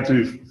they had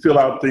to fill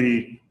out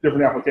the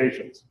different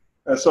applications.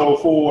 And so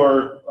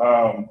for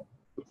the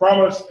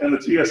Promise and the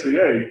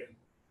TSCA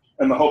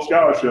and the Hope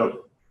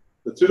Scholarship,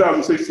 the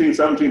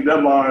 2016-17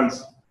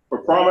 deadlines for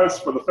Promise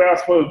for the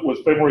FAFSA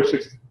was February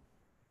 15th,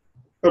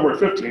 I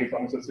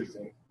almost said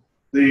 16th.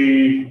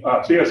 The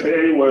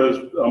TSCA was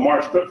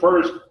March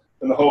 1st,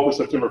 and the Hope is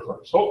September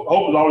 1st.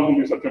 Hope is always going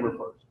to be September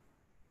 1st.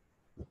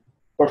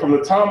 But from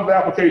the time of the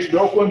application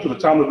opened to the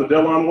time that the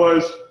deadline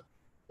was,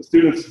 the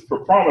students for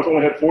Promise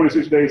only had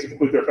 46 days to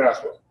complete their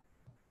FAFSA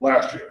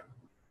last year.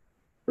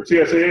 For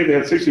TSCA, they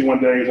had 61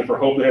 days, and for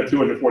Hope, they had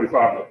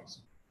 245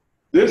 days.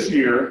 This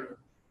year,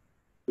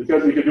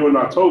 because you could do it in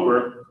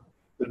October,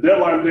 the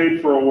deadline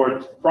date for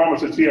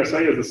Promise and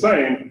TSA is the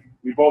same.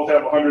 We both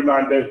have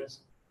 109 days.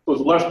 So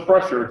it's less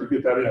pressure to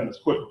get that in as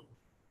quickly.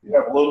 You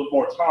have a little bit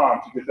more time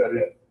to get that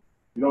in.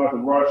 You don't have to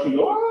rush and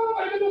go, oh,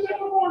 I did this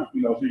every morning.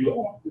 So you go,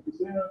 oh, get this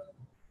in.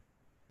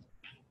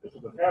 If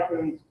something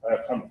happens, I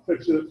have time to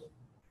fix it.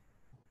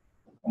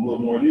 I'm a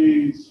little more at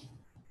ease.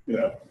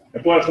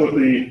 And plus with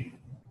the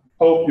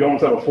Hope, you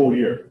almost have a full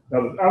year.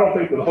 Now, I don't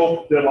think the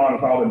Hope deadline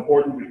is all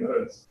important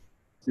because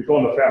you're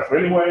filling the FAFSA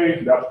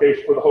anyway. The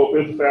application for the Hope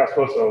is the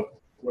FAFSA, so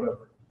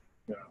whatever.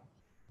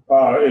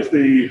 It's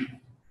the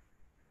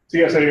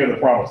TSA and the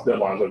Promise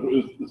deadlines.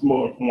 It's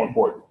more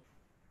important.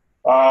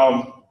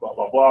 Blah,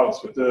 blah, blah,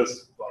 let's get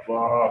this, blah,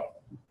 blah.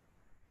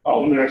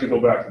 Oh, let me actually go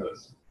back to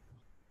this.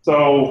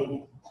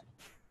 So,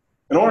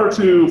 in order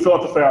to fill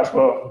out the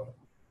FAFSA,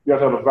 you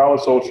have to have a valid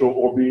social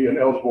or be an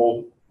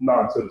eligible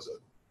non-citizen.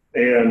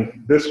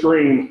 And this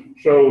screen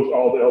shows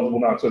all the eligible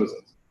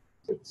non-citizens.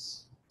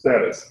 It's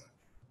status.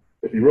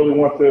 If you really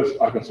want this,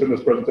 I can send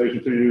this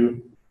presentation to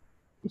you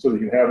so you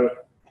can have it.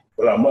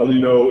 But I'm letting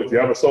you know, if you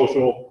have a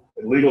social,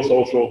 a legal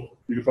social,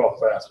 you can fill out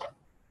the FAFSA.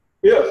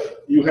 If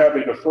you have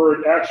a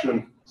deferred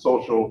action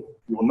social,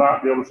 you will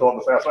not be able to fill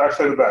out the FAFSA.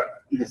 Actually, say that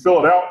you can fill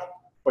it out,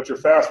 but your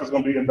FAFSA is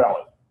going to be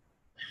invalid.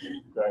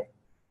 Okay,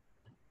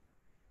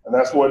 and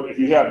that's what, if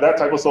you have that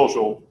type of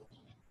social,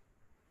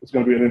 it's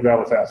going to be an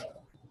invalid FAFSA.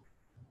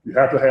 You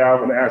have to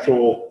have an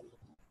actual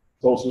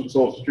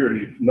social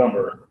security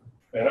number,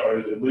 or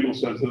a legal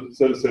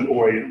citizen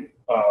or a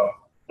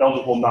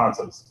eligible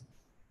non-citizen.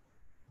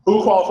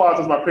 Who qualifies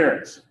as my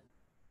parents?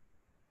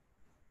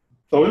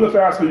 So in the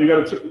FAFSA, you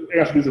got to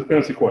answer these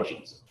dependency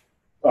questions.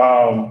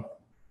 Or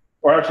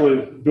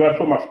actually, do I have to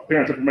put my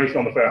parents' information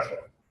on the FAFSA?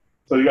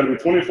 So you got to be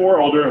 24 or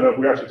older, and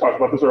we actually talked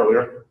about this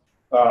earlier.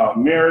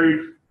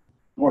 Married,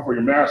 going for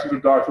your master's or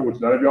doctorate, which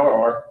none of y'all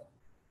are.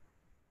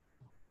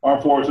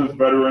 Armed forces,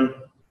 veteran,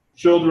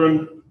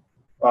 children,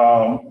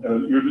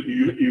 and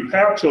you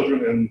have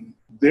children, and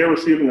they're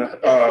receiving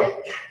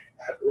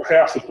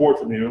half support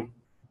from you.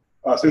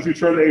 Since you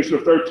turned the age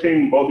of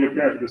 13, both of your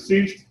parents are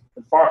deceased,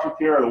 in foster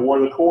care or the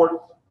ward of the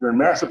court, you're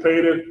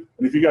emancipated,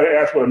 and if you got to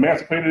ask what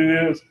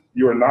emancipated is,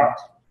 you are not.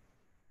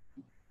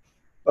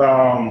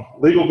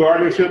 Legal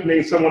guardianship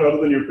means someone other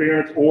than your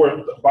parents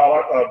or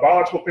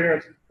biological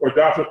parents or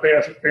adoptive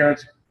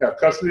parents have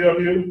custody of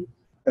you.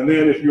 And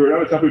then if you're an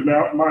unaccompanied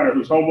minor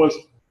who's homeless,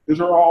 these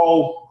are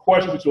all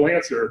questions that you'll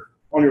answer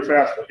on your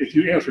FAFSA. If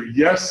you answer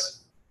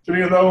yes to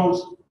any of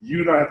those, you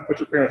do not have to put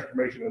your parents'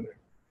 information in there.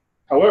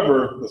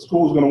 However, the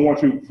school is going to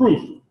want you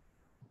proof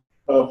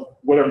of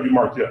whatever you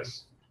marked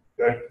yes,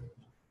 okay?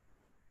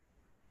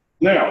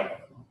 Now,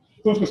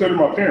 who's considered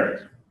my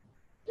parents?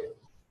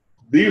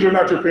 These are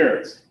not your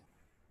parents.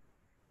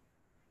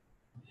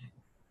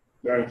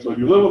 Okay, so if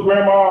you live with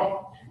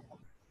grandma,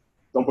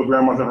 don't put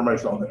grandma's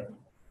information on there,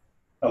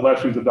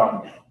 unless she's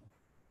adopted.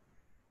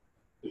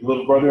 If you live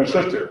with brother and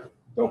sister,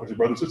 don't put your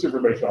brother and sister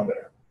information on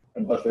there,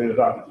 unless they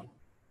adopted you.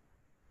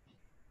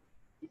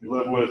 If you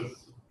live with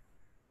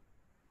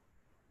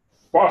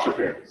foster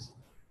parents,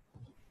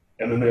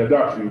 and then they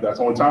adopt you, that's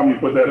the only time you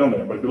put that in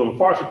there. But if you live with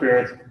foster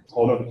parents, it's a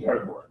whole other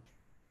category.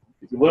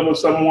 If you live with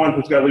someone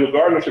who's got legal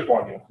guardianship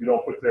on you, you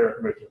don't put their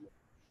information in there.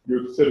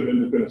 You're considered an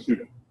independent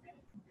student.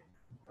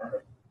 All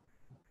right.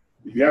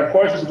 If you have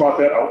questions about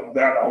that,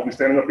 I'll be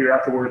standing up here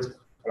afterwards,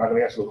 and I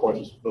can answer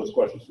those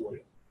questions for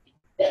you.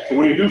 So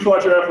when you do fill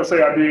out your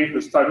FSA ID,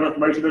 this type of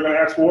information they're going to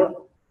ask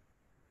for,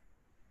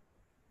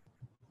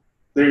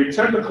 they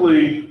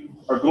technically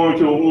are going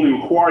to only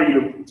require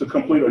you to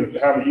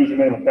have a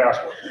username and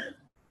password.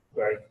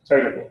 Okay,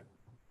 technically.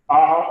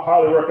 I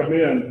highly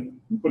recommend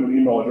you put an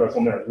email address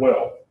on there as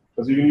well,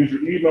 because you can use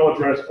your email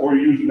address or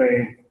your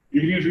username.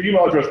 You can use your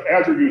email address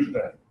as your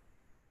username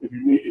if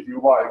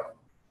you like.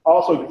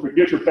 Also, if you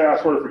forget your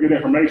password or forget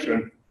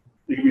information,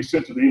 it can be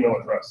sent to the email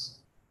address.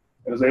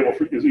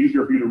 It's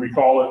easier for you to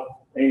recall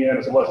it, and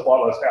it's a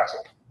lot less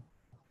hassle.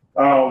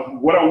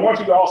 What I want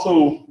you to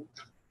also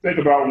think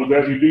about was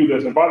as you do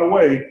this, and by the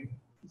way,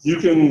 you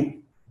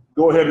can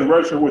go ahead and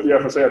register with the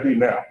FSA ID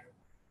now,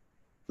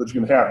 so that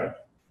you can have it.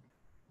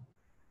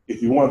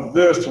 If you want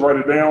this to write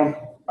it down,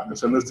 I can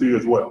send this to you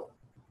as well.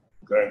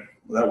 Okay,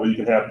 that way you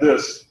can have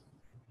this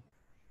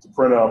to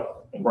print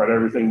up and write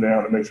everything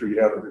down and make sure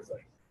you have everything.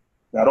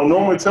 Now, I don't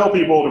normally tell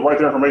people to write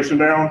their information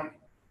down,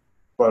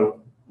 but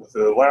with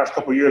the last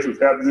couple of years we've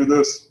had to do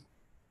this,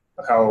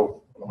 and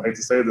how, I hate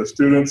to say, the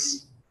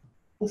students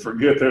will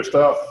forget their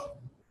stuff,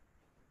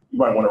 you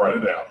might want to write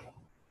it down.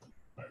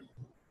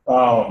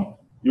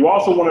 You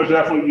also want to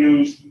definitely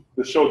use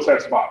the show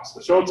text box.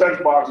 The show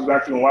text box is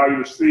actually going to allow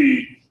you to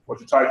see what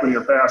you type in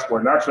your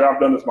password. And actually, I've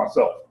done this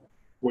myself,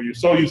 where you're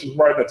so used to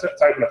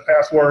typing a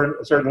password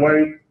a certain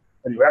way,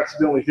 and you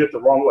accidentally hit the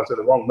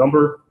wrong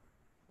number.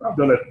 I've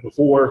done that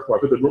before, where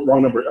I put the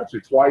wrong number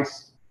actually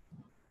twice,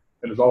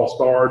 and it's all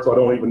starred, so I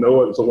don't even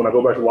know it. And so when I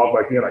go back to log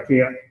back in, I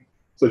can't.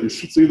 So if you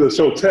see the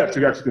show text,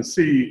 you actually can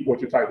see what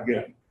you're typing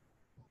in.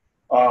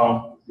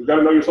 You've got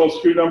to know your social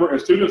security number.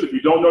 And students, if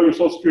you don't know your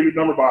social security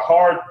number by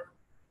heart,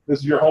 this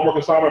is your homework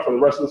assignment for the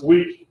rest of this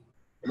week.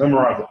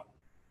 Memorize it.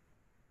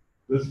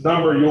 This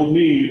number you'll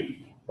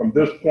need from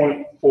this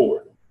point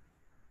forward.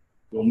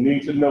 You'll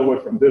need to know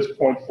it from this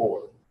point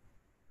forward.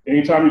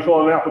 Anytime you fill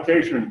out an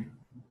application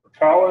for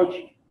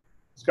college,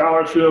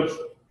 scholarships,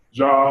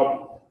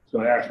 job, it's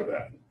going to ask for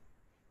that.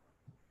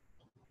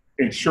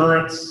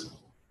 Insurance,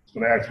 it's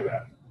going to ask for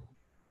that.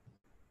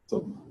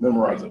 So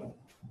memorize it.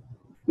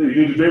 Then you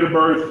use your date of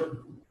birth,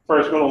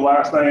 first, middle,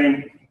 last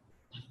name.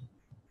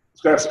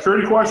 It's got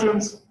security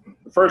questions.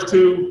 The first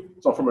two,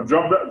 so from a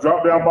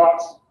drop-down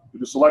box, you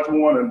just select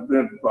one and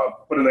then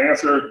put in the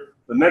answer.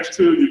 The next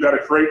two, you've got to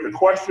create the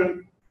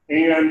question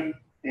and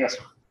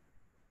answer.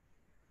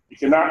 You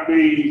cannot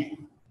be,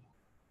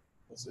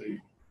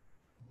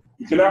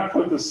 you cannot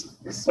put the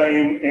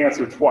same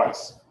answer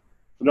twice.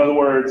 In other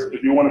words,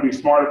 if you want to be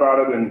smart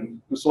about it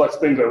and just select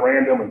things at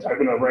random and type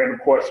in a random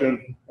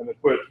question and then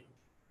put,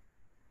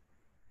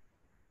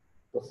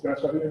 what's the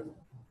next one here?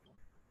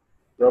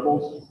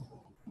 Rebels?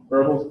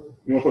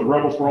 You want to put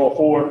rebels for all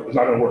four? It's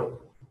not going to work.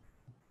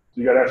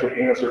 So you got to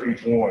actually answer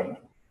each one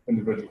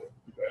individually.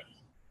 Okay.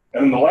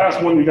 And then the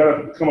last one, you got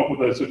to come up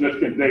with a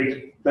significant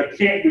date that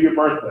can't be your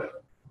birthday.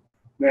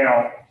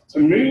 Now, to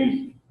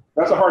me,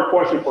 That's a hard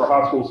question for a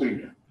high school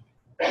senior.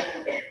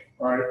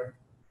 All right.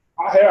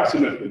 I have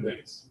significant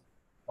dates.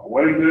 A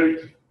wedding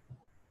date,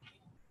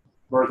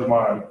 birth of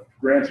my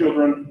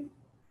grandchildren,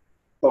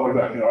 stuff like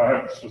that. You know, I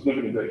have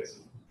significant dates.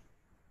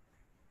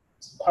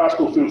 High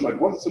school students like,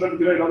 what's a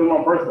significant date other than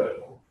my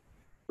birthday?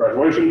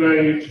 Graduation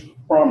day,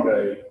 prom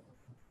day,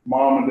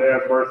 mom and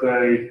dad's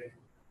birthday,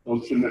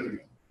 those are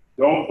significant.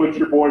 Don't put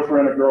your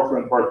boyfriend or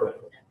girlfriend's birthday.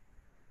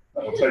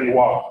 I will tell you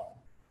why.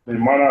 They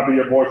might not be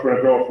your boyfriend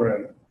or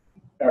girlfriend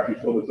after you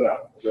fill this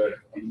out, okay?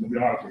 I'm just gonna be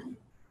honest with you.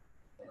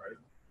 All right.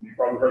 You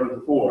probably heard it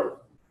before.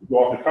 You go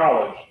off to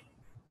college,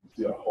 you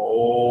see a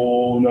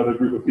whole nother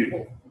group of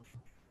people.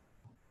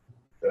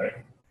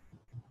 Okay?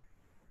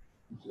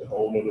 You see a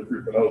whole nother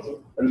group of those.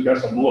 I just got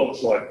some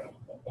looks like,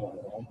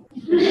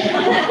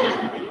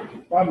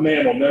 my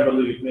man will never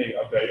leave me.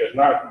 Okay, it's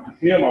not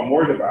him I'm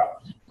worried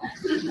about.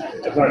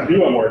 It's not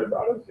you I'm worried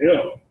about, it's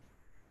him.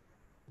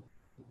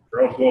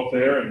 Girls go up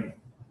there and,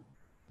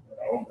 you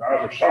know, guys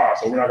are shy,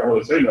 so we're not gonna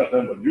really say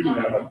nothing, but you can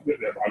have a good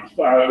there. I'm just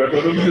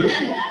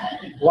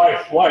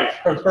life,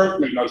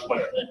 hurt me, no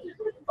sweat.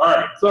 All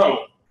right,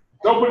 so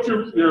don't put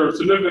your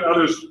significant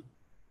other's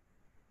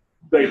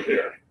date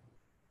there.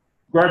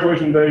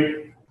 Graduation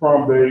date,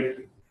 prom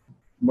date,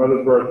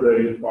 mother's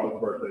birthday, father's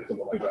birthday,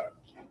 something like that.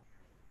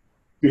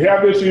 If you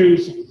have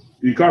issues,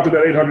 you contact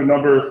that 800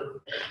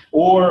 number,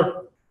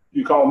 or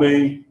you call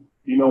me,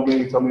 email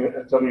me, tell me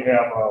you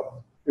have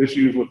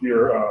issues with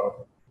your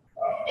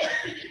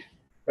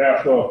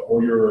FAFSA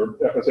or your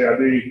FSA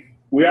ID.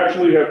 We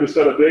actually have just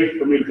set a date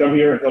for me to come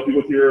here and help you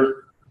with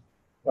your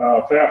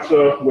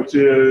FAFSA, which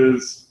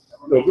is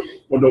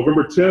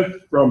November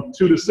 10th from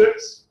 2 to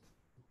 6.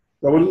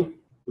 That was it?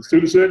 It's 2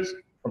 to 6?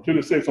 From 2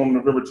 to 6 on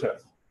November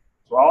 10th.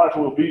 So I'll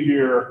actually be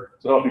here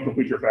to help you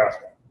complete your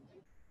FAFSA.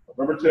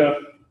 November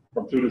 10th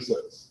from 2 to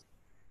 6.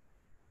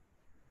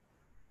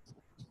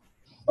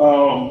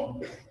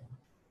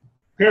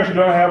 Parents who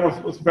don't have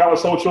a valid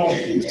social,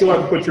 you still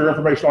have to put your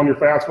information on your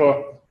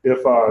FAFSA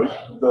if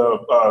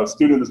the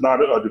student is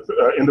not an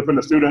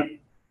independent student.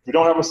 If you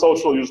don't have a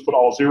social, you just put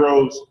all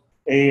zeros,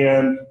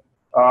 and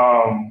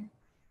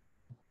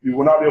you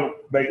will not be able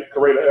to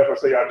create an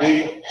FSA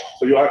ID,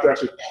 so you'll have to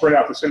actually print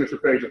out the signature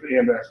page at the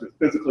end and actually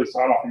physically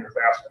sign off on your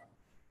FAFSA.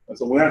 And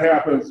so when that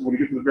happens, when you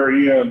get to the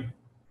very end,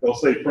 they'll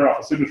say print off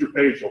a signature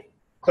page. You'll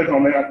click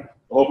on that,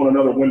 it'll open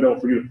another window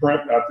for you to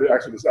print out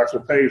this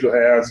actual page that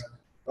has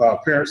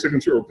parent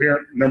signature or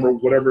parent number,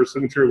 whatever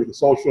signature with the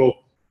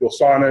social. You'll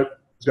sign it.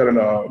 It's got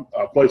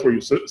a place where you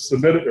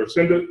submit it or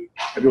send it,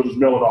 and you'll just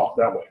mail it off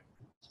that way.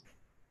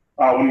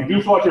 When you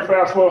do fill out your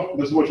FAFSA,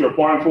 this is what you're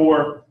applying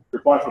for. You're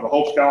applying for the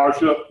Hope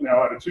Scholarship.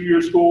 Now, at a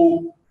 2-year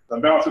school, the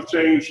amounts have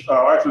changed.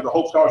 Actually, the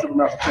Hope Scholarship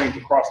amounts have changed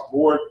across the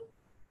board.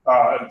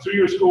 At a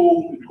 2-year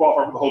school, if you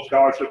qualify for the Hope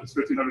Scholarship, it's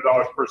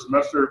 $1,500 per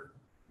semester.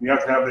 You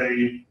have to have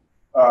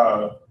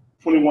a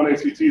 21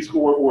 ACT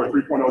score or a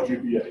 3.0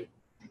 GPA.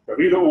 If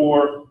either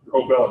or, you're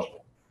Hope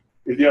eligible.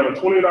 If you have a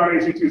 29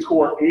 ACT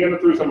score and a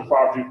 3.75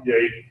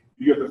 GPA,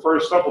 you get the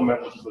first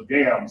supplement, which is the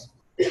GAMS,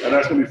 and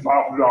that's going to be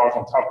 $500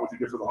 on top of what you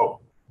get for the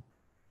Hope.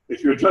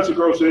 If your adjusted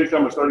gross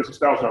income is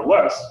 $36,000 or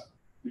less,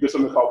 you get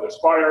something called the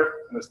Aspire,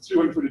 and it's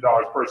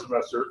 $250 per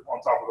semester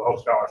on top of the Hope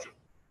Scholarship.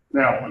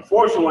 Now,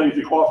 unfortunately, if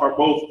you qualify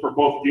for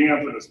both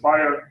GAMS and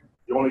Aspire,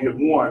 you only get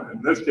one.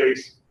 In this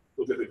case,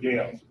 you'll get the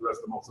GAMS, because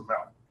that's the most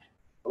amount.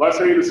 But let's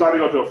say you decide to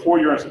go to a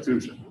 4-year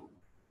institution.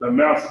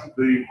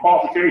 The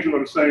qualifications are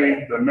the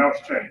same, the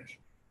amounts change.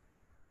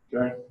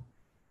 Okay?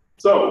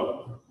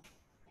 So,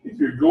 if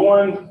you're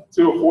going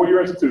to a 4-year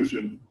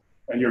institution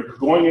and you're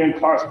going in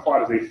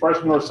classified as a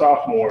freshman or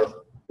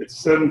sophomore,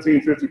 it's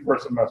 $1,750 per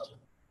semester.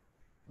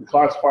 If you're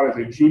classified as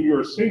a junior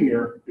or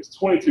senior, it's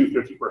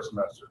 $2,250 per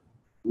semester.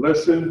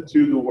 Listen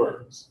to the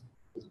words.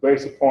 It's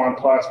based upon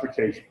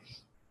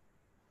classifications.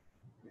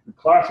 If you're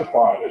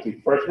classified as a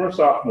freshman or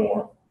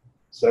sophomore,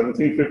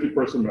 $1,750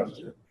 per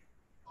semester.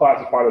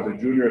 Classified as a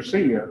junior or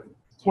senior,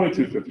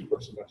 $2,250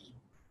 per semester.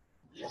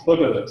 Let's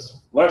look at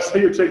this. Let's say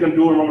you're taking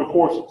dual enrollment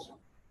courses.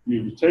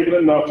 You've taken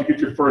enough to get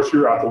your first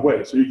year out the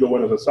way, so you go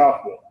in as a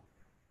sophomore.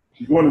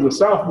 If you go in as a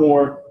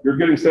sophomore, you're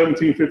getting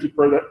 $1,750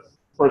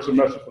 per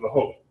semester for the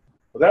Hope.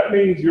 But that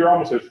means you're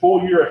almost a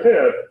full year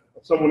ahead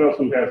of someone else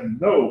who has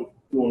no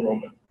dual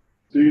enrollment.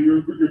 So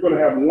you're going to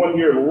have 1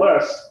 year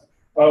less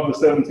of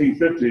the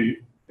 $1,750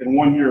 and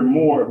 1 year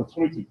more of the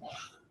 $2,250.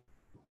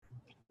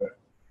 Okay.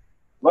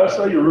 Let's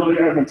say you're really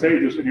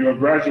advantageous and you're going to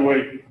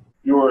graduate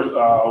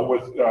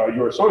with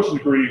your associate's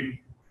degree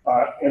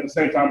at the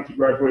same time that you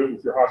graduate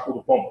with your high school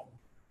diploma.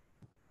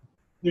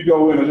 You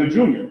go in as a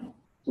junior.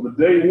 So the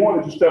day one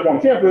that you step on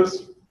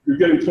campus, you're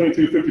getting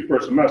 $2,250 per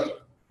semester.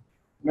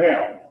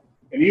 Now,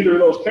 in either of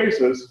those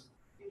cases,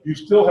 you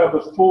still have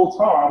the full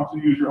time to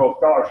use your Hope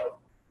Scholarship.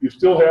 You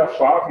still have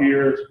 5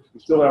 years, you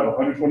still have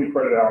 120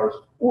 credit hours,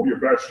 or your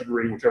bachelor's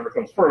degree, whichever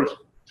comes first,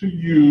 to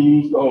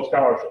use the Hope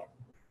Scholarship.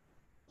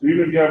 So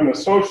even if you have an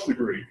associate's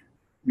degree,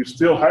 you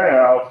still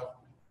have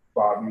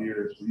 5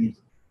 years to use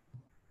it.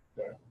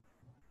 Okay.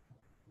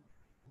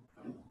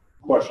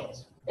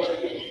 Questions?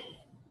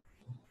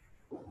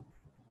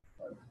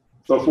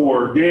 So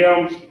for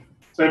GAMS,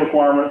 same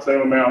requirement,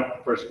 same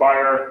amount. For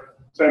Aspire,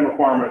 same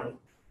requirement,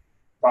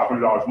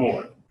 $500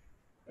 more.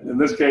 And in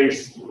this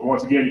case,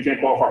 once again, you can't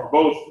qualify for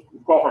both. If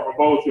you qualify for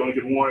both, you only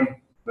get one.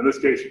 In this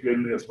case, you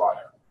get the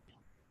Aspire.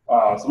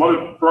 Some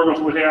other programs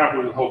we have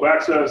with Hope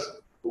Access,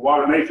 the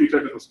Water and Navy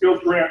Technical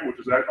Skills Grant, which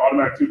is an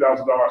automatic $2,000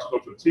 to go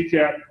to a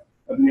TCAP.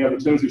 And then you have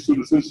the Tennessee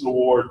Student Assistance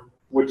Award,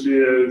 which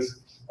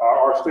is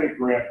our state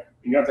grant.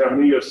 You have to have an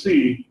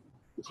EOC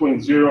between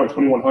 0 and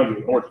 2,100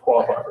 in order to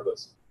qualify for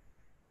this.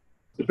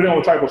 Depending on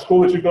the type of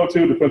school that you go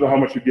to, depends on how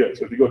much you get.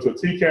 So if you go to a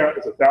TCAP,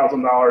 it's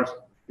 $1,000.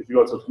 If you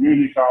go to a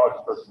community college,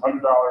 it's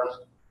 $1,300.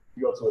 If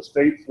you go to a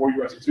state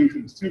four-year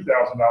institution, it's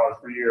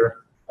 $2,000 per year.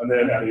 And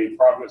then at a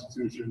private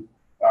institution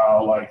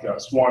like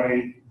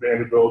Swanee,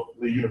 Vanderbilt,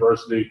 Lee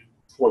University,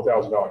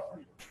 $4,000 per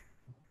year.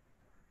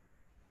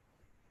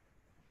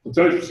 The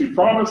Tennessee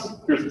Promise,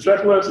 here's the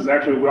checklist. And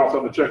actually, we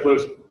also have the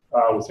checklist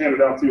was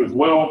handed out to you as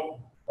well.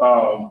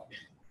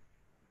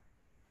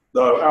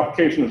 The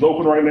application is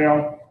open right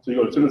now. So you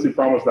go to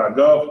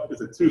TennesseePromise.gov. It's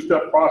a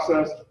two-step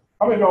process.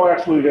 How many of y'all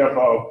actually have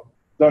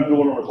done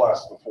dual enrollment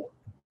classes before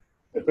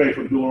and paid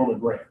for the dual enrollment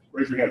grant?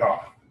 Raise your hand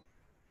high.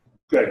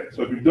 Okay,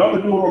 so if you've done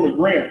the dual enrollment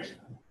grant,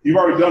 you've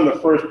already done the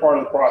first part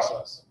of the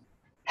process.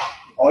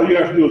 All you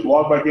have to do is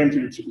log back into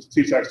your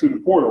TSAC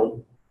student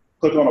portal,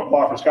 click on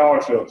Apply for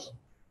Scholarships,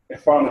 and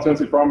find the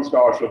Tennessee Promise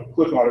Scholarship,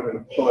 click on it,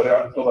 and fill it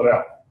out.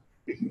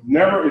 If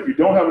you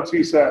don't have a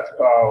TSAC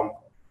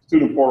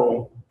student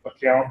portal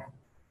account,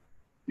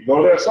 you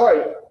go to that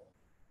site,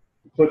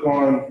 you click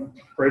on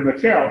create an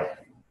account.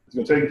 It's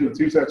going to take you to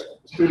the TSAC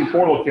student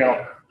portal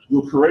account.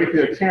 You'll create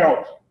the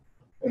account,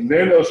 and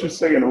then it'll should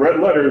say in red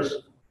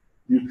letters,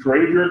 you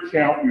created your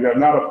account, you have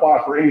not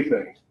applied for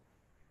anything.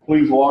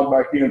 Please log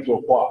back in to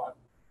apply.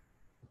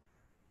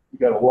 You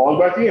got to log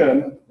back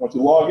in. Once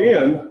you log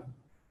in,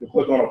 you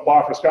click on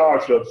Apply for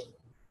Scholarships,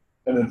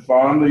 and then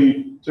find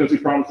the Tennessee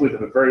Promise link at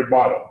the very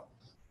bottom.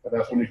 And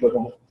that's when you click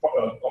on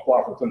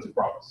Apply for Tennessee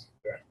Promise.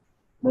 Okay.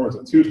 Remember,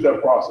 it's a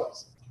two-step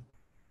process.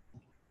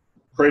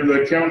 Create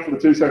the account for the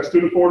TSAC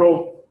student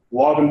portal,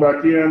 logging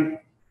back in, and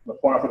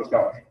apply for the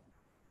scholarship.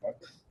 Okay.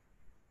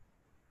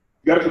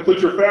 You got to complete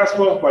your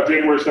FAFSA by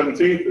January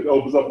 17th. It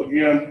opens up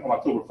again on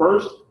October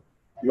 1st.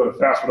 You go to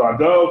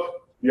FAFSA.gov.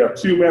 You have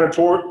two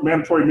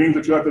mandatory meetings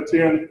that you have to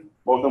attend.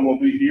 Both of them will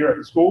be here at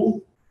the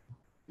school.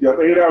 You have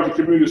 8 hours of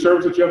community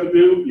service that you have to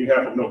do. You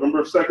have from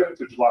November 2nd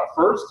to July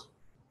 1st.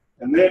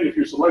 And then if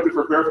you're selected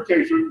for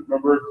verification,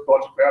 remember,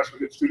 collect your FAFSA,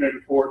 get student aid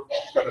report,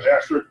 got an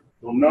asterisk,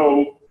 you'll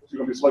know that you're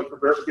going to be selected for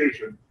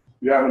verification.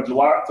 You have until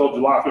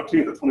July 15th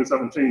of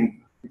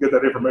 2017 to get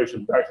that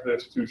information back to the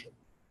institution.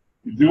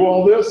 You do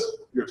all this,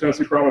 you're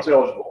Tennessee Promise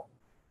eligible.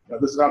 Now,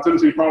 this is how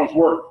Tennessee Promise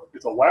works.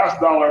 It's a last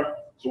dollar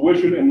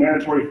tuition and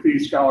mandatory fee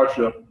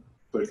scholarship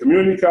to a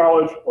community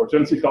college or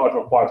Tennessee College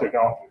of Applied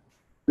Technology.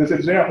 This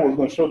example is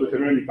going to show the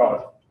community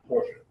college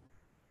portion.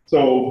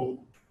 So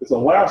it's a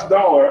last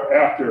dollar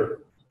after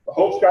the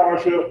Hope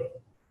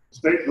Scholarship,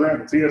 state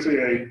grant, the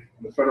TSAA, and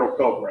the federal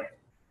Pell Grant.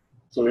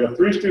 So we have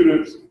 3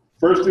 students.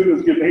 First student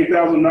is getting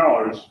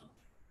 $8,000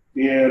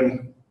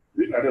 in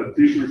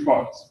these 3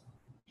 funds.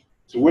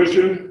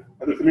 Tuition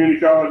at the community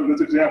college, in this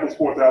example, is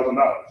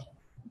 $4,000.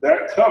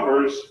 That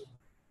covers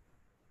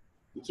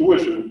the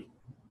tuition.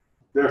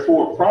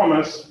 Therefore,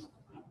 Promise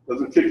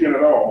doesn't kick in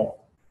at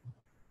all.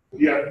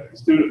 Yet, the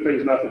student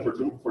pays nothing for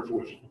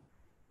tuition.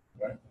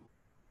 Okay?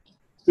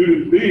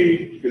 Student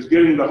B is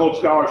getting the Hope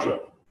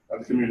Scholarship at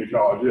the community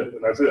college,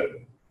 and that's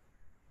it.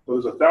 So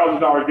there's a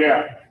 $1,000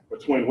 gap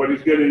between what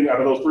he's getting out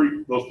of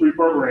those three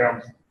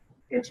programs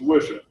and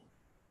tuition.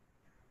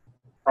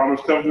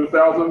 Promise comes to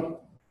 $1,000.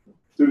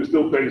 Student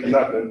still pays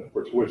nothing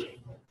for tuition.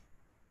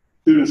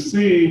 Student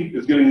C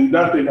is getting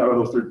nothing out of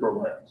those 3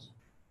 programs.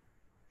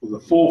 There's a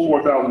full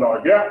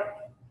 $4,000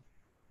 gap.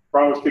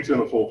 Promise kicks in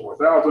the full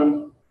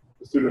 $4,000.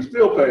 The student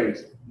still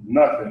pays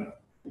nothing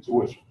in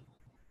tuition.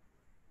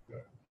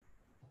 Okay.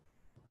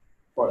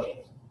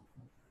 Questions?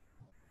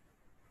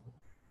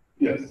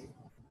 Yes.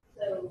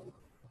 So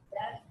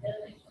that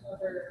doesn't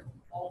cover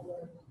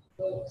all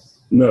the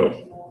books?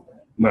 No.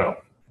 No.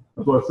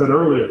 That's what I said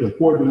earlier. It's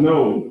important to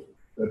know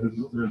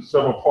that there's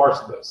several parts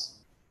of this.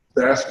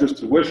 That's just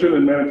tuition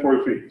and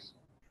mandatory fees.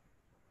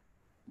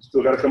 You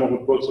still got to come up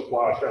with book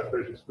supplies,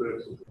 transportation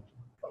expenses.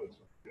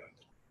 Yeah.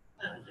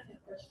 I have a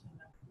question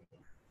about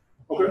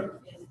that. Okay.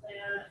 Is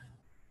that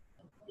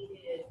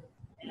completed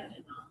at a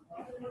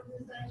nonprofit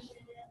organization,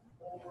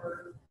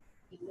 or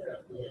is there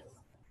a list?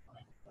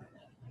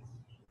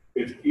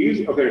 It's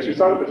easy. Okay, she's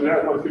talking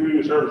about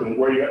community service and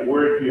where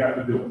you have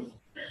to do it.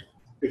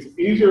 It's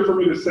easier for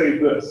me to say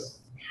this.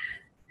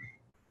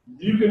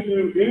 You can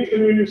do any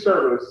community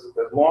service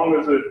as long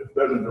as it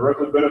doesn't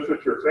directly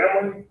benefit your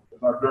family,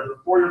 it's not directly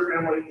for your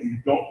family, and you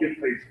don't get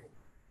paid for it.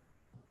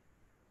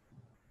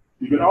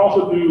 You can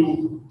also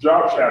do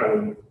job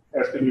shadowing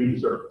as community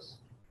service.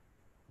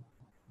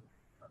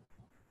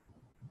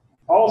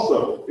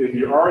 Also, if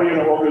you're already in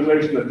an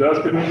organization that does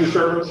community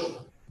service,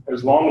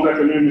 as long as that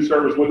community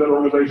service with that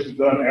organization is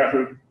done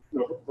after,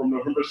 from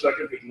November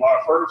 2nd to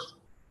July 1st,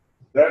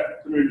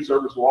 that community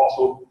service will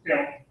also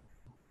count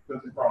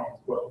Tennessee Promise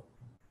as well.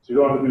 So you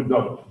don't have to do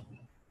double.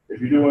 If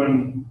you're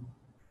doing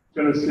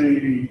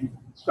Tennessee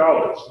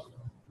Scholars,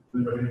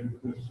 anybody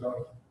need Tennessee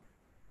Scholars?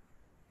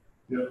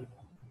 Yeah.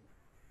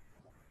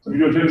 So if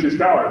you're doing Tennessee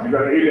Scholars, you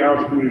got 80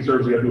 hours of community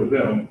service you got to do with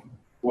them.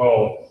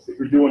 Well, if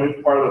you're doing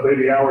it part of those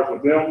 80 hours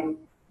with them,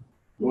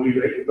 you'll need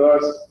 8 with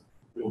us,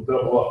 it will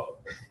double up.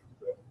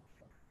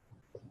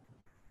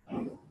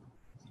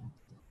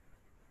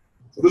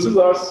 So this is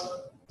us.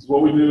 This is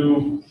what we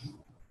do.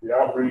 The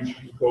outreach,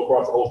 we go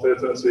across the whole state of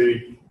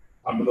Tennessee.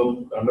 I'm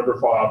number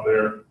 5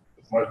 there.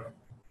 It's my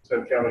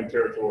 10 county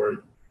territory.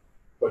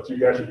 But you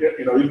guys should get,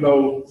 you know, even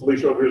though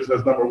Felicia over here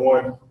says number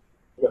 1,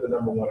 we got the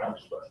number 1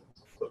 outreach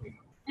specialist. So,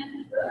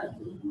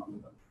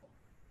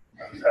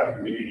 I just have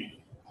to be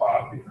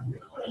 5 here.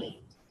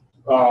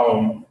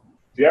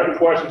 If you have any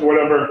questions or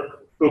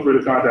whatever, feel free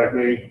to contact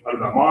me. I do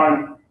not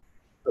mind.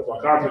 That's my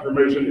contact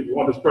information. If you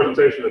want this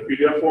presentation in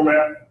PDF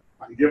format,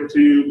 I can give it to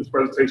you. This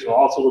presentation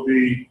also will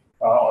be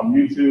on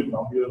YouTube, and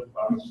I'll give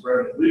Mr.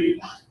 Brandon the lead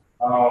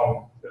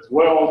as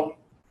well.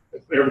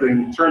 If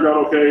everything turned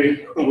out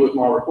okay with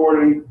my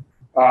recording.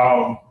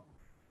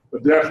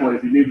 But definitely,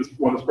 if you need this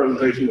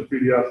presentation in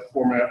PDF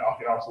format, I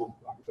can also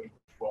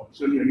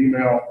send me an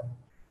email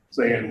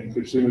saying,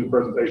 could you send me the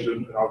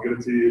presentation, and I'll get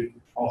it to you.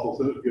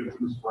 Also, give it to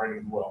Mr. Brandon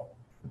as well.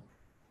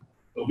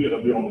 It'll be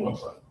on the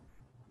website.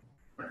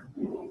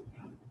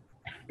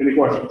 Any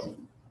questions?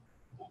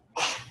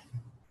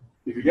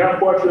 If you got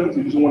questions,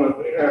 you just want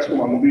to ask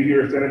them, I'm going to be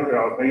here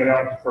hanging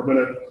out for a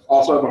minute.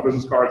 Also have my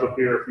business cards up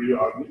here if you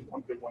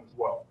want to get one as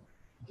well.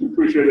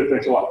 Appreciate it.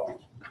 Thanks a lot.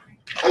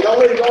 Hey, don't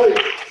wait.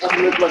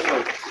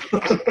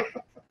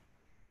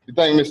 We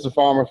thank Mr.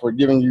 Farmer for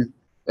giving you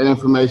that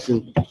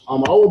information. I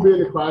will be in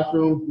the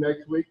classroom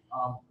next week.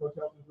 Coach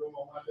Helton's room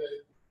on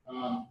Monday,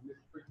 Mr.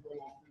 Frick's room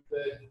on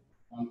Tuesday,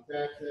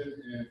 Sampson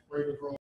and Springer's room